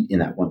enough heat in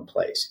that one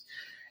place.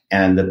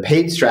 And the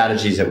paid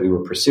strategies that we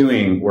were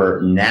pursuing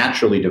were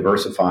naturally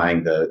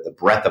diversifying the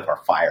breadth of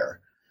our fire,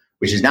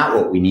 which is not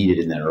what we needed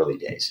in the early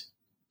days.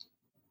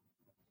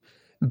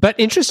 But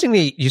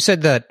interestingly, you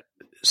said that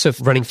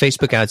running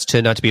Facebook ads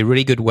turned out to be a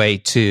really good way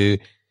to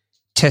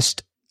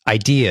test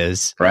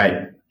ideas.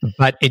 Right.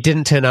 But it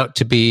didn't turn out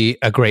to be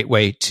a great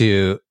way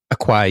to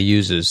acquire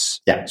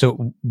users. Yeah.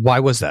 So why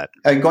was that?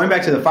 Going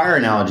back to the fire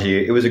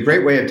analogy, it was a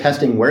great way of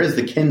testing where is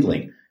the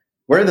kindling?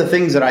 Where are the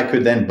things that I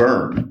could then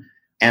burn?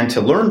 And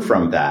to learn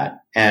from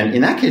that. And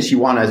in that case, you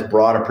want as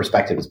broad a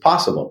perspective as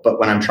possible. But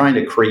when I'm trying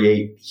to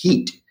create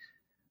heat,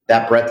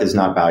 that breadth is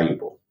not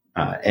valuable.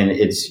 And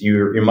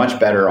you're much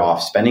better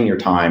off spending your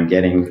time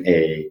getting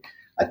a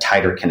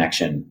tighter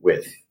connection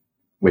with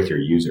with your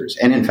users.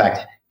 And in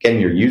fact, getting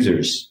your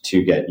users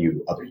to get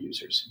you other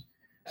users.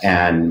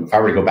 And if I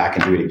were to go back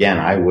and do it again,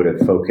 I would have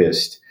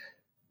focused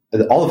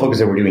all the focus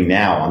that we're doing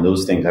now on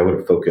those things. I would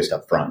have focused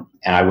up front,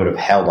 and I would have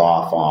held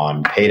off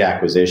on paid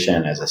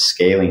acquisition as a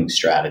scaling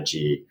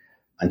strategy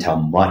until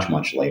much,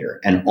 much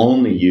later, and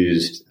only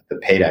used the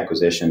paid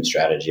acquisition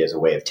strategy as a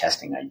way of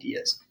testing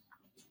ideas.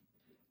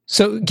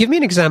 So give me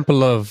an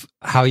example of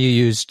how you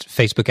used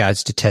Facebook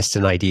ads to test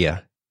an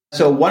idea.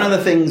 So one of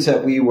the things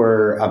that we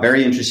were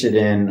very interested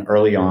in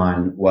early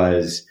on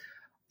was,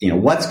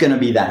 what's going to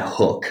be that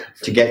hook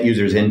to get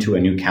users into a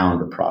new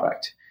calendar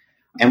product?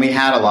 And we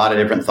had a lot of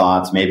different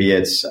thoughts. Maybe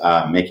it's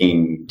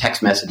making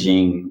text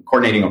messaging,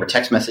 coordinating over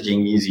text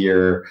messaging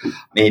easier.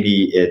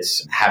 Maybe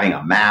it's having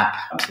a map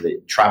so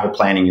that travel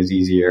planning is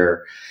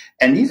easier.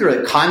 And these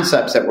are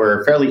concepts that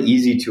were fairly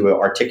easy to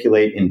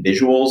articulate in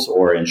visuals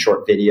or in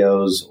short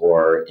videos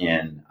or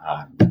in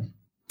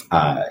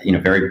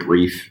very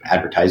brief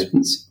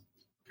advertisements.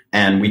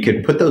 And we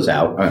could put those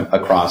out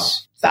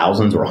across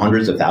thousands or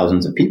hundreds of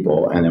thousands of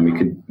people, and then we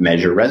could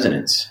measure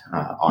resonance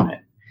on it.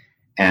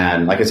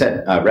 And like I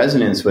said,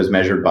 resonance was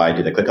measured by,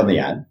 do they click on the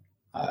ad?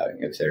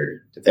 If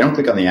they don't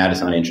click on the ad,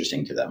 it's not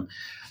interesting to them.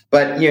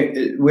 But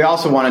we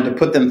also wanted to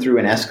put them through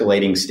an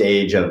escalating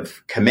stage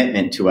of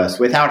commitment to us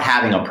without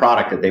having a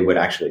product that they would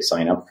actually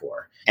sign up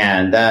for.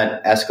 And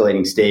that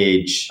escalating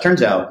stage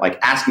turns out like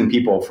asking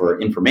people for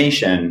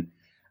information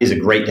is a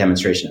great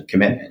demonstration of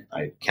commitment.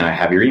 Can I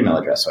have your email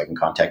address so I can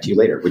contact you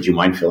later? Would you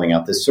mind filling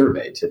out this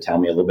survey to tell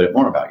me a little bit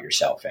more about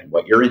yourself and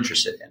what you're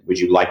interested in? Would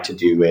you like to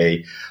do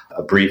a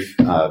brief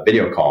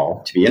video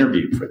call to be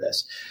interviewed for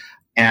this?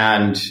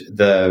 And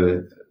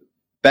the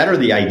better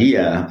the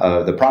idea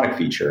of the product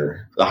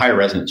feature, the higher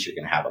resonance you're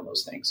going to have on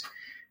those things.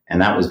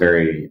 And that was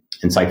very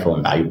insightful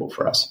and valuable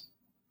for us.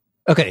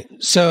 Okay.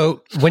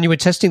 So when you were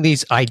testing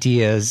these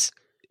ideas,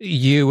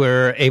 you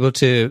were able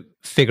to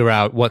figure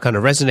out what kind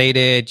of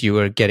resonated, you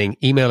were getting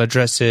email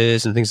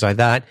addresses and things like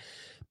that.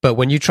 But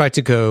when you tried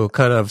to go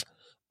kind of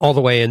all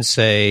the way and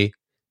say,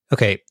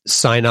 okay,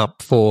 sign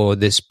up for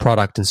this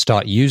product and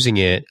start using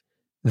it,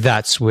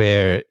 that's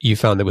where you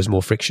found there was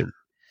more friction.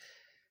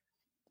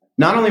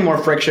 Not only more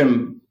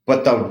friction,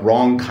 but the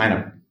wrong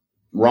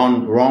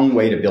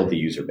way to build the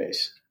user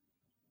base.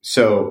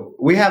 So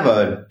we have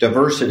a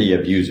diversity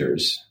of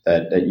users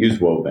that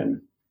use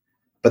Woven,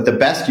 but the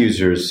best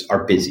users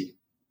are busy.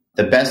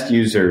 The best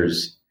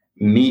users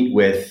meet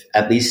with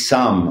at least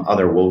some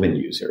other Woven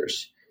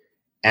users.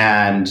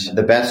 And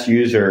the best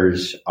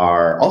users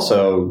are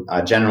also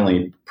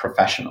generally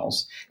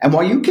professionals. And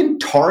while you can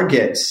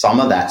target some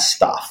of that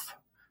stuff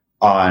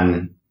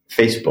on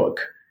Facebook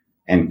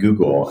and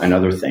Google and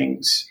other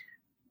things,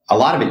 a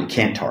lot of it you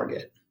can't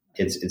target.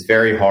 It's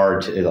very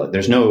hard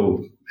there's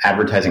no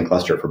advertising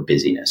cluster for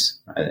busyness.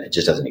 It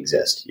just doesn't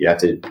exist. You have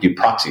to do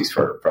proxies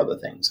for other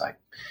things. Like,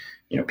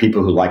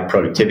 people who like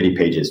productivity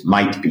pages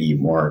might be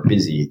more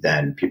busy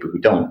than people who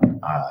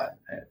don't,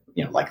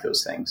 like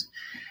those things.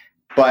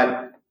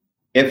 But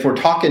if we're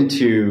talking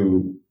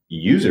to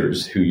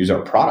users who use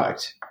our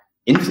product,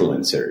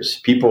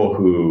 influencers, people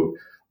who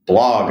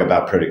blog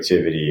about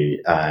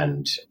productivity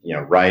and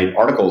write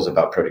articles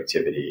about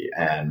productivity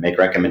and make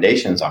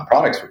recommendations on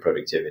products for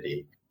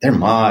productivity, they're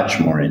much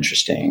more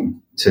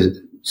interesting to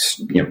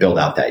build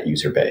out that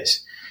user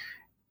base.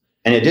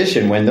 In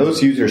addition, when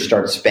those users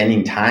start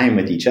spending time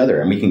with each other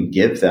and we can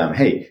give them,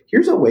 hey,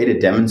 here's a way to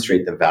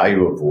demonstrate the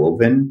value of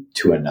Woven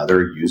to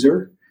another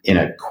user in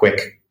a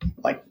quick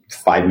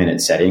 5-minute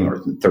setting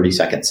or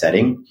 30-second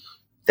setting,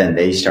 then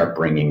they start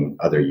bringing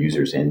other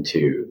users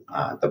into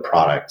the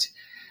product.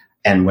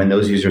 And when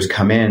those users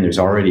come in, there's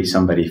already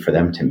somebody for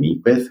them to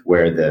meet with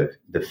where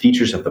the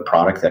features of the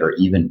product that are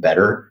even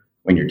better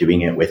when you're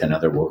doing it with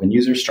another Woven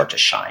user start to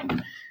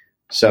shine.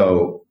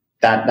 So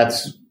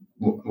that's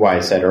why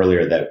I said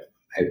earlier that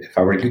if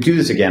I were to do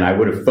this again, I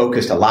would have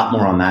focused a lot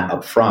more on that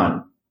up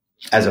front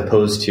as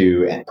opposed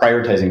to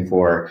prioritizing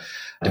for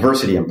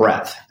diversity and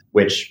breadth,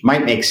 which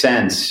might make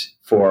sense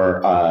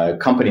for a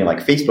company like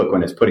Facebook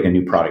when it's putting a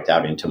new product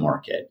out into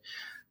market.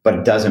 But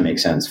it doesn't make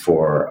sense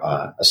for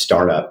a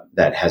startup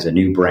that has a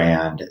new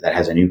brand, that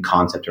has a new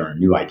concept or a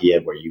new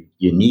idea where you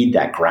need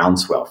that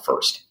groundswell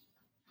first.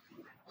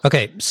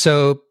 Okay,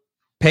 so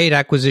paid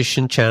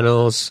acquisition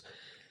channels,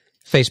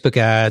 Facebook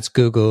ads,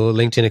 Google,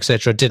 LinkedIn,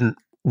 etc., didn't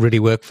really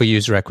work for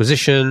user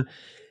acquisition.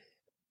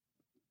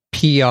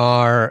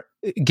 PR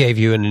gave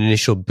you an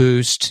initial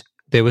boost.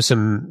 There was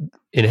some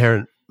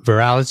inherent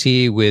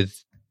virality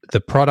with the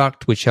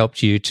product, which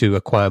helped you to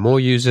acquire more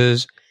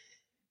users.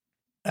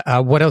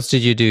 What else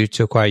did you do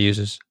to acquire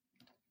users?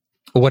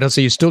 Or what else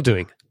are you still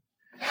doing?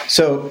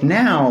 So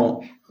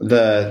now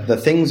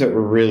the things that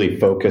we're really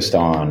focused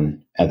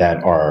on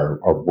that are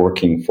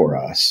working for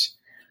us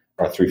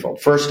are threefold.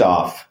 First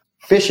off,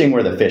 fishing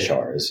where the fish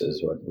are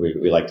is what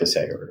we like to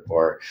say.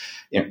 Or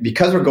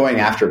because we're going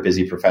after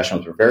busy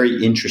professionals, we're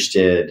very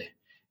interested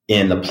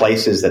in the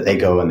places that they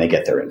go and they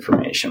get their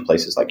information,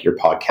 places like your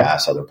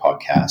podcast, other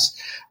podcasts.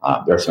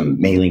 There are some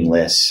mailing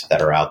lists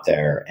that are out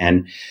there.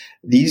 And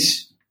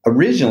these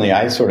originally,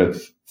 I sort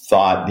of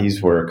thought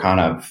these were kind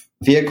of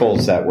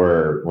vehicles that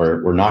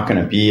were not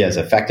going to be as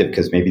effective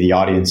because maybe the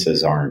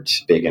audiences aren't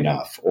big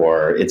enough,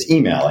 or it's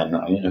email, and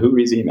who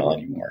reads email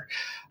anymore?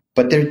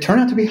 But they turn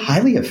out to be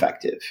highly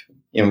effective.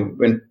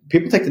 When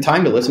people take the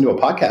time to listen to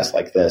a podcast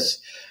like this,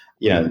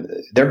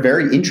 they're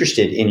very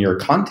interested in your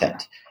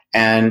content.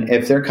 And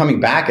if they're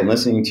coming back and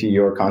listening to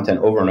your content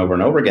over and over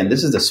and over again,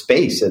 this is a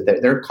space that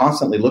they're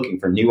constantly looking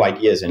for new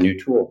ideas and new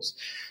tools.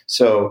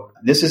 So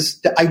this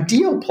is the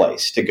ideal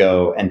place to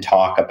go and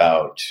talk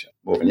about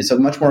Woven. It's a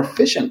much more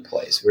efficient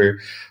place.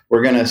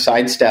 We're going to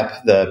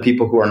sidestep the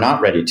people who are not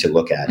ready to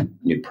look at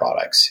new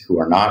products, who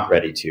are not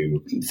ready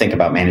to think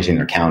about managing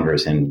their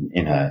calendars in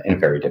a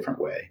very different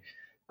way.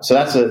 So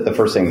that's the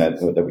first thing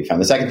that we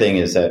found. The second thing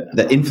is that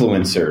the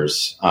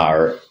influencers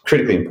are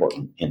critically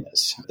important in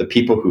this. The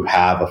people who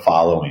have a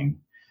following,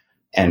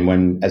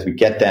 and as we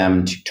get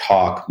them to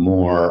talk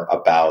more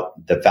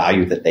about the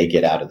value that they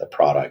get out of the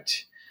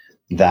product,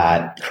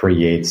 that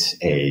creates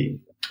a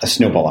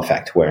snowball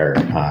effect where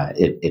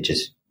it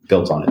just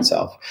builds on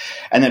itself.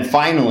 And then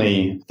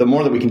finally, the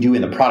more that we can do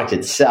in the product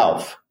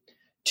itself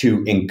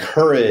to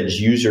encourage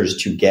users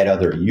to get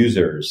other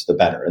users, the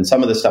better. And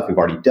some of the stuff we've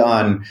already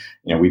done,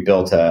 we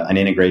built an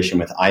integration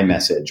with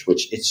iMessage,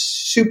 which it's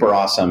super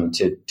awesome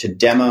to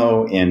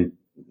demo in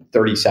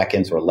 30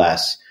 seconds or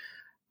less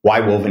why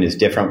Woven is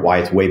different, why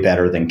it's way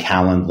better than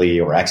Calendly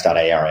or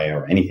X.ARA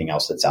or anything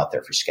else that's out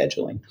there for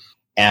scheduling.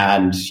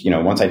 And,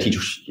 once I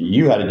teach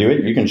you how to do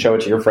it, you can show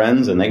it to your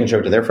friends and they can show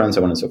it to their friends,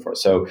 so on and so forth.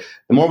 So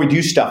the more we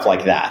do stuff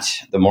like that,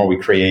 the more we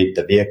create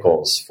the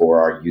vehicles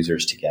for our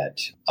users to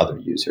get other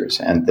users.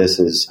 And this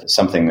is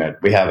something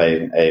that we have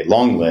a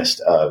long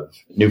list of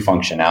new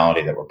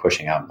functionality that we're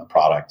pushing out in the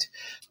product,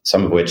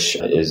 some of which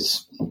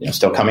is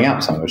still coming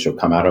out, some of which will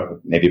come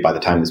out maybe by the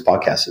time this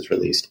podcast is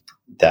released.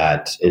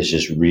 That is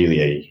just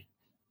really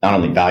not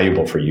only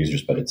valuable for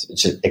users, but it's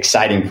just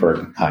exciting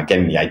for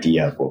getting the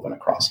idea of Woven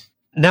across.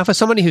 Now, for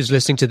somebody who's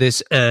listening to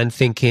this and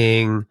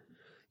thinking,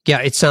 yeah,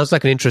 it sounds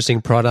like an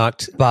interesting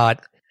product,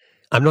 but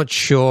I'm not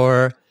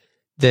sure,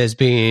 there's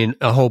been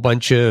a whole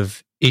bunch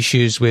of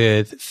issues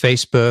with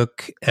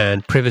Facebook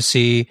and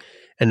privacy,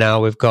 and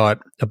now we've got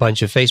a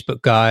bunch of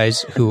Facebook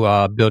guys who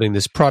are building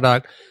this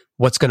product.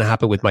 What's going to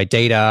happen with my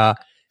data?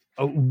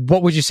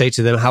 What would you say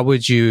to them? How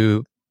would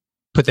you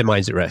put their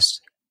minds at rest?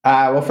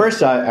 Well,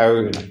 first, I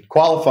would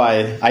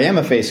qualify. I am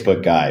a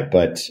Facebook guy,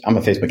 but I'm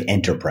a Facebook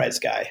enterprise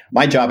guy.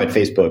 My job at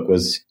Facebook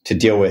was to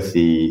deal with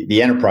the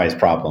enterprise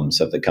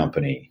problems of the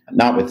company,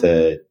 not with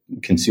the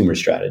consumer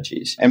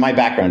strategies. And my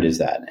background is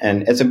that.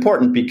 And it's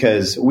important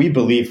because we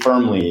believe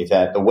firmly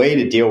that the way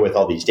to deal with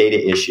all these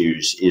data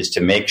issues is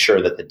to make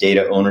sure that the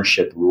data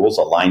ownership rules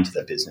align to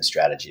the business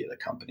strategy of the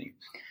company.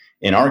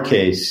 In our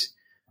case,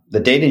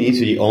 the data needs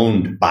to be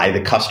owned by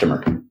the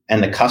customer.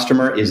 And the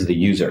customer is the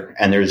user,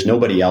 and there's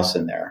nobody else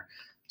in there.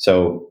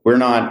 So we're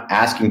not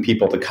asking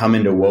people to come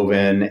into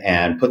Woven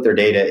and put their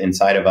data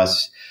inside of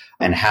us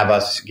and have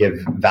us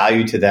give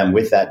value to them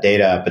with that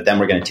data, but then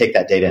we're going to take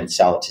that data and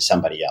sell it to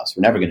somebody else.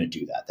 We're never going to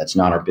do that. That's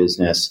not our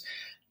business.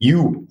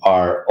 You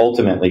are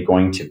ultimately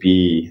going to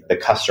be the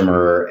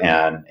customer,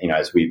 and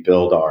as we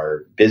build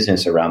our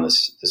business around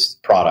this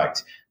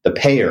product, the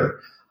payer.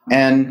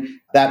 And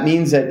that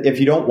means that if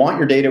you don't want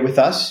your data with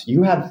us,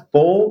 you have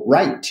full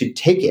right to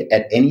take it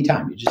at any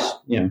time. You just,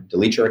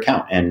 delete your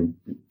account, and,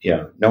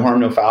 no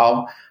harm, no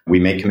foul. We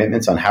make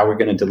commitments on how we're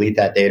going to delete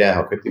that data,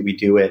 how quickly we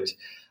do it.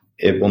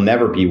 It will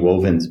never be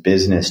Woven's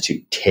business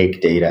to take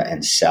data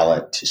and sell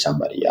it to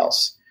somebody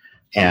else.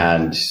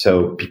 And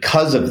so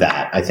because of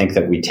that, I think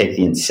that we take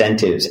the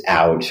incentives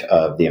out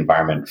of the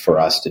environment for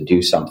us to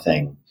do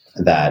something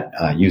that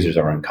users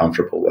are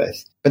uncomfortable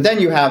with. But then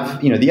you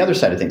have, the other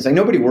side of things. Like,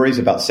 nobody worries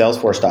about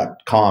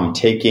Salesforce.com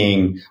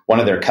taking one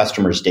of their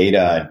customers'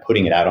 data and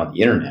putting it out on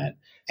the internet.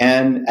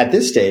 And at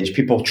this stage,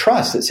 people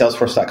trust that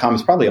Salesforce.com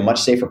is probably a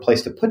much safer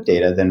place to put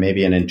data than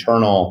maybe an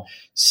internal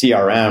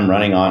CRM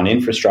running on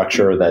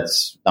infrastructure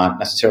that's not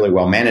necessarily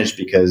well managed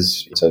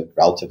because it's a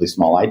relatively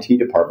small IT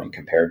department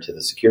compared to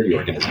the security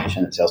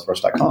organization at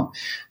Salesforce.com.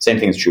 Same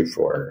thing is true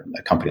for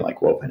a company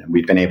like Woven. And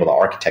we've been able to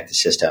architect the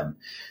system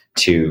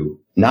to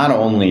not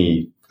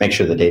only make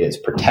sure the data is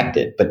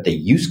protected, but the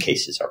use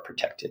cases are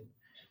protected.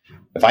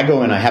 If I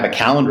go and I have a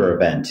calendar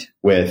event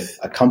with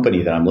a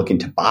company that I'm looking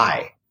to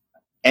buy,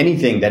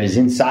 anything that is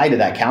inside of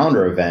that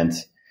calendar event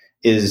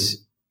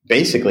is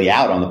basically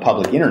out on the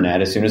public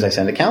internet as soon as I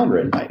send a calendar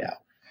invite out.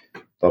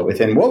 But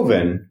within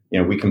Woven,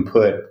 we can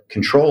put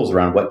controls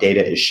around what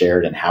data is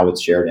shared and how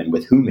it's shared and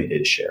with whom it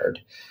is shared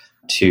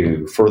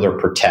to further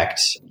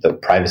protect the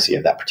privacy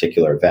of that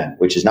particular event,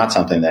 which is not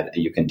something that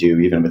you can do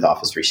even with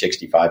Office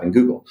 365 and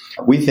Google.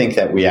 We think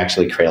that we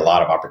actually create a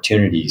lot of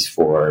opportunities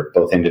for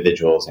both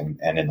individuals and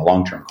in the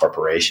long-term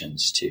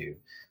corporations to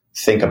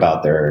think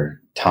about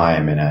their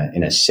time in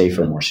a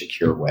safer, more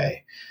secure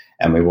way.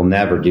 And we will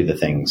never do the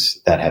things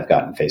that have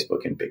gotten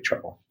Facebook in big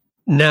trouble.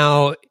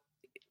 Now,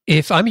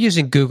 if I'm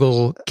using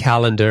Google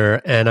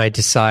Calendar and I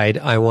decide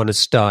I want to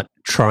start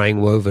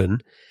trying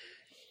Woven,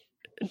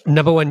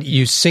 number one,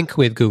 you sync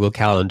with Google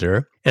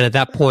Calendar. And at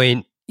that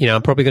point,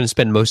 I'm probably going to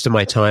spend most of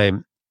my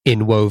time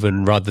in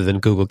Woven rather than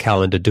Google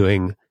Calendar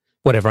doing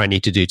whatever I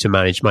need to do to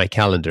manage my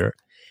calendar.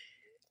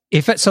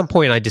 If at some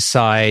point I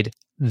decide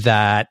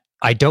that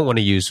I don't want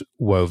to use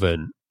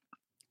Woven,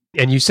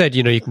 and you said,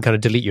 you can kind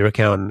of delete your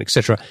account,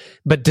 etc.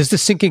 But does the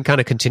syncing kind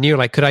of continue?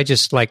 Like, could I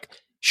just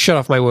shut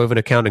off my Woven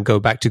account and go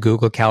back to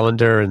Google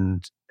Calendar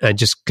and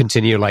just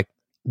continue like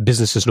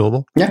business as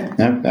normal? Yeah.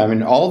 I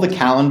mean, all the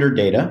calendar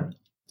data,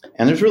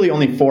 and there's really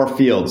only 4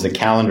 fields that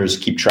calendars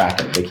keep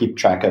track of. They keep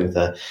track of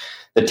the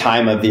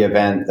time of the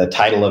event, the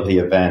title of the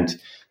event,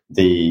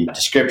 the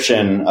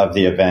description of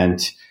the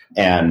event,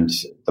 and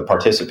the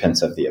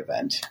participants of the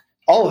event.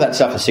 All of that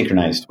stuff is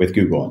synchronized with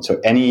Google. And so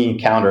any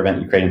calendar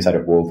event you create inside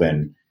of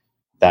Woven,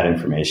 that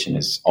information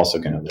is also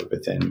going to live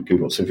within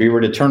Google. So if you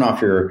were to turn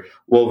off your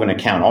Woven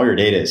account, all your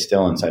data is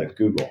still inside of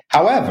Google.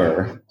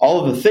 However,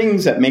 all of the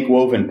things that make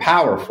Woven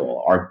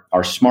powerful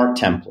are smart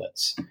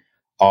templates,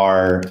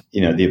 are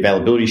the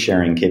availability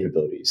sharing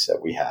capabilities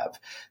that we have,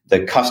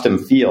 the custom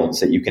fields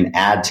that you can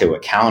add to a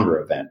calendar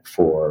event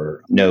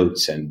for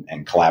notes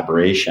and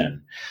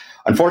collaboration.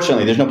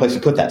 Unfortunately, there's no place to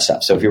put that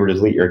stuff. So if you were to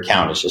delete your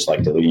account, it's just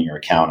like deleting your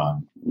account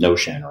on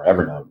Notion or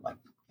Evernote. Like,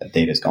 that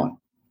data is gone.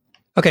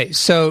 Okay,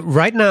 so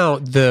right now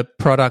the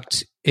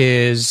product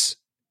is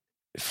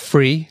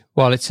free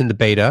while it's in the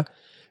beta.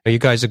 You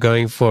guys are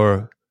going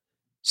for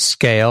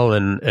scale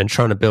and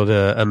trying to build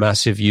a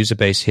massive user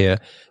base here.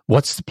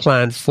 What's the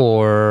plan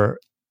for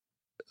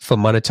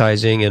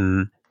monetizing,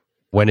 and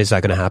when is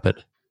that going to happen?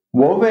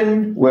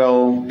 Woven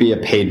will be a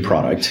paid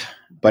product,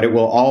 but it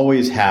will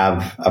always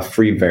have a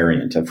free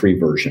variant, a free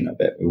version of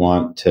it. We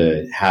want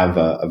to have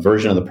a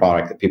version of the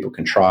product that people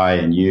can try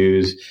and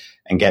use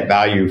and get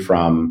value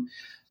from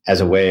as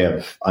a way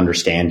of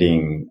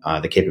understanding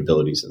the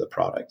capabilities of the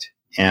product.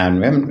 And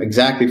we haven't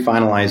exactly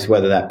finalized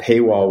whether that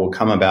paywall will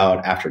come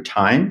about after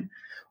time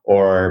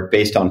or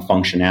based on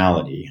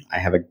functionality. I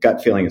have a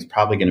gut feeling it's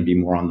probably going to be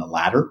more on the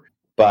latter,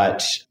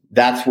 but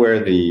that's where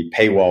the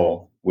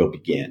paywall will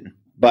begin.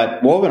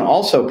 But Woven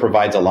also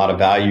provides a lot of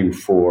value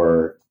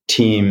for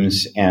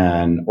teams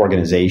and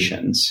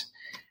organizations.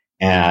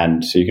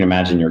 And so you can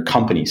imagine your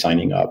company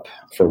signing up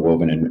for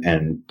Woven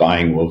and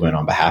buying Woven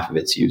on behalf of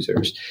its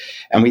users.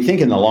 And we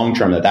think in the long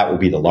term that will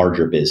be the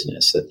larger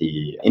business, that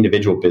the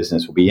individual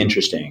business will be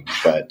interesting,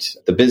 but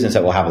the business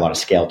that will have a lot of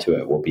scale to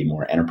it will be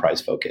more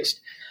enterprise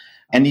focused.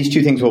 And these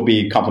two things will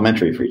be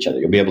complementary for each other.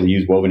 You'll be able to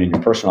use Woven in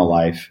your personal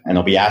life, and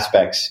there'll be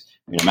aspects.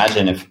 I mean,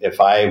 imagine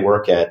if I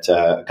work at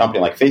a company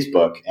like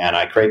Facebook and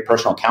I create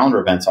personal calendar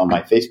events on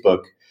my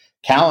Facebook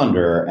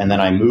calendar, and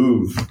then I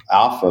leave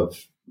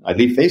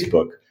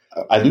Facebook,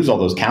 I lose all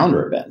those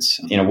calendar events.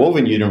 In a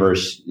Woven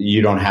universe,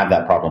 you don't have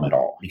that problem at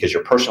all because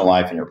your personal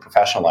life and your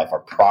professional life are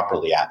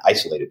properly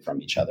isolated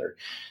from each other.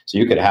 So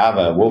you could have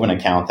a Woven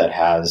account that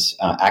has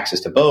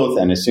access to both.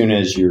 And as soon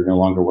as you no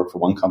longer work for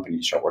one company,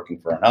 you start working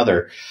for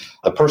another,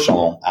 the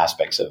personal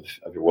aspects of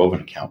your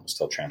Woven account will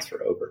still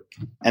transfer over.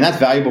 And that's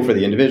valuable for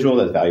the individual.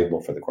 That's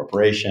valuable for the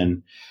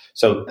corporation.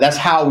 So that's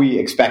how we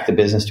expect the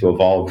business to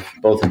evolve,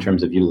 both in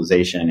terms of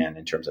utilization and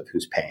in terms of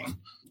who's paying.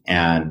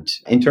 And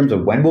in terms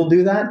of when we'll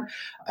do that,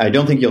 I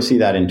don't think you'll see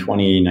that in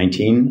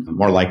 2019.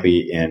 More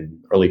likely in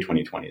early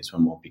 2020 is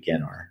when we'll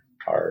begin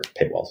our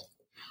paywalls.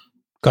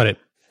 Got it.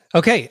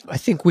 Okay, I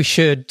think we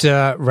should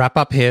wrap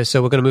up here.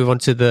 So we're going to move on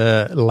to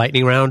the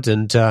lightning round,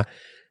 and I'm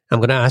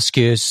going to ask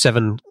you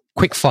 7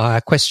 quick fire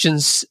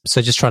questions.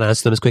 So just try to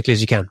answer them as quickly as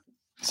you can.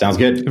 Sounds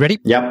good. You ready?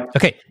 Yep.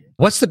 Okay.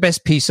 What's the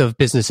best piece of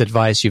business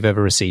advice you've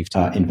ever received?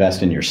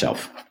 Invest in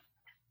yourself.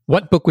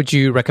 What book would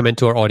you recommend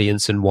to our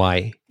audience and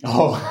why?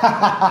 Oh,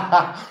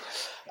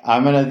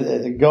 I'm going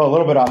to go a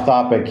little bit off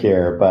topic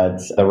here,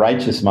 but The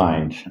Righteous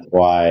Mind,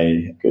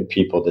 Why Good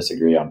People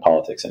Disagree on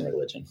Politics and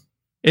Religion.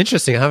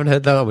 Interesting. I haven't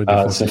heard that one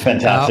before. It's a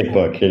fantastic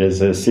book. It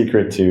is a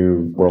secret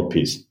to world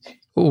peace.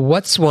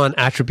 What's one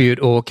attribute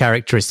or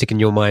characteristic in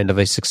your mind of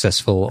a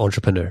successful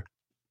entrepreneur?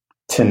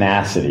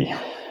 Tenacity.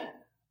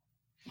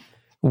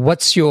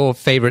 What's your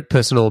favorite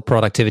personal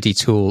productivity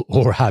tool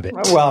or habit?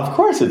 Well, of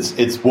course,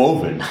 it's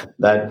Woven.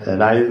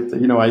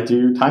 I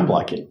do time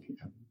blocking.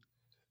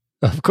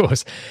 Of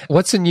course.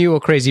 What's a new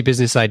or crazy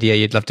business idea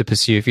you'd love to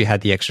pursue if you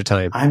had the extra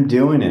time? I'm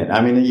doing it.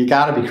 I mean, you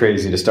got to be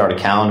crazy to start a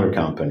calendar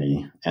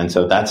company, and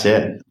so that's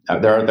it.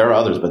 There are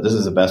others, but this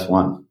is the best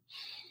one.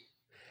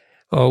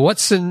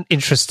 What's an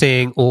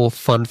interesting or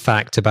fun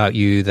fact about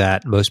you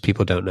that most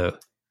people don't know?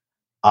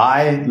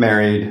 I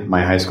married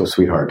my high school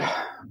sweetheart.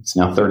 It's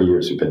now 30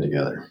 years we've been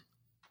together.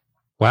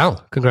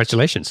 Wow.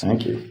 Congratulations.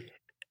 Thank you.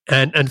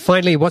 And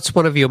finally, what's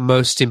one of your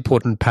most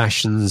important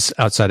passions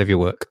outside of your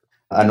work?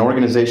 An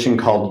organization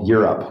called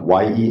Yearup,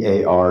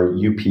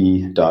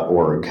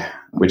 YEARUP.org,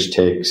 which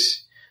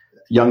takes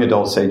young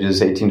adults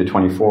ages 18 to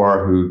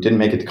 24 who didn't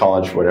make it to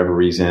college for whatever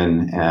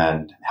reason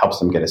and helps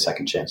them get a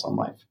second chance on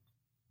life.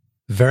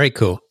 Very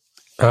cool.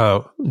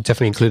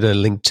 Definitely include a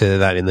link to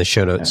that in the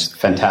show notes. Yes,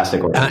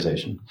 fantastic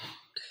organization.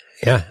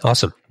 Yeah,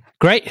 awesome.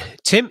 Great.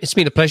 Tim, it's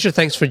been a pleasure.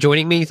 Thanks for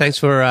joining me. Thanks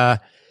for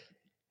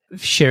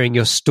sharing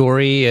your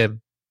story.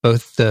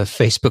 both the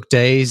Facebook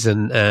days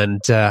and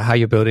how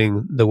you're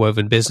building the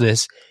Woven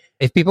business.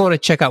 If people want to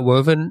check out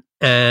Woven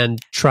and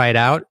try it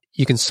out,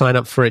 you can sign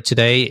up for it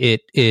today.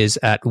 It is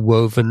at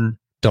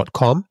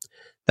woven.com.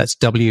 That's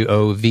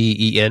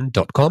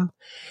WOVEN.com.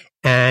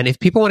 And if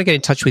people want to get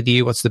in touch with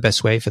you, what's the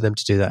best way for them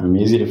to do that? I'm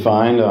easy to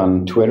find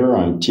on Twitter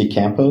on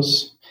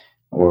Campos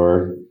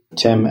or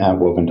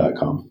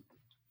tim@woven.com.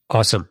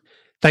 Awesome.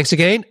 Thanks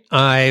again.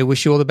 I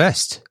wish you all the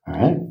best. All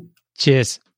right. Cheers.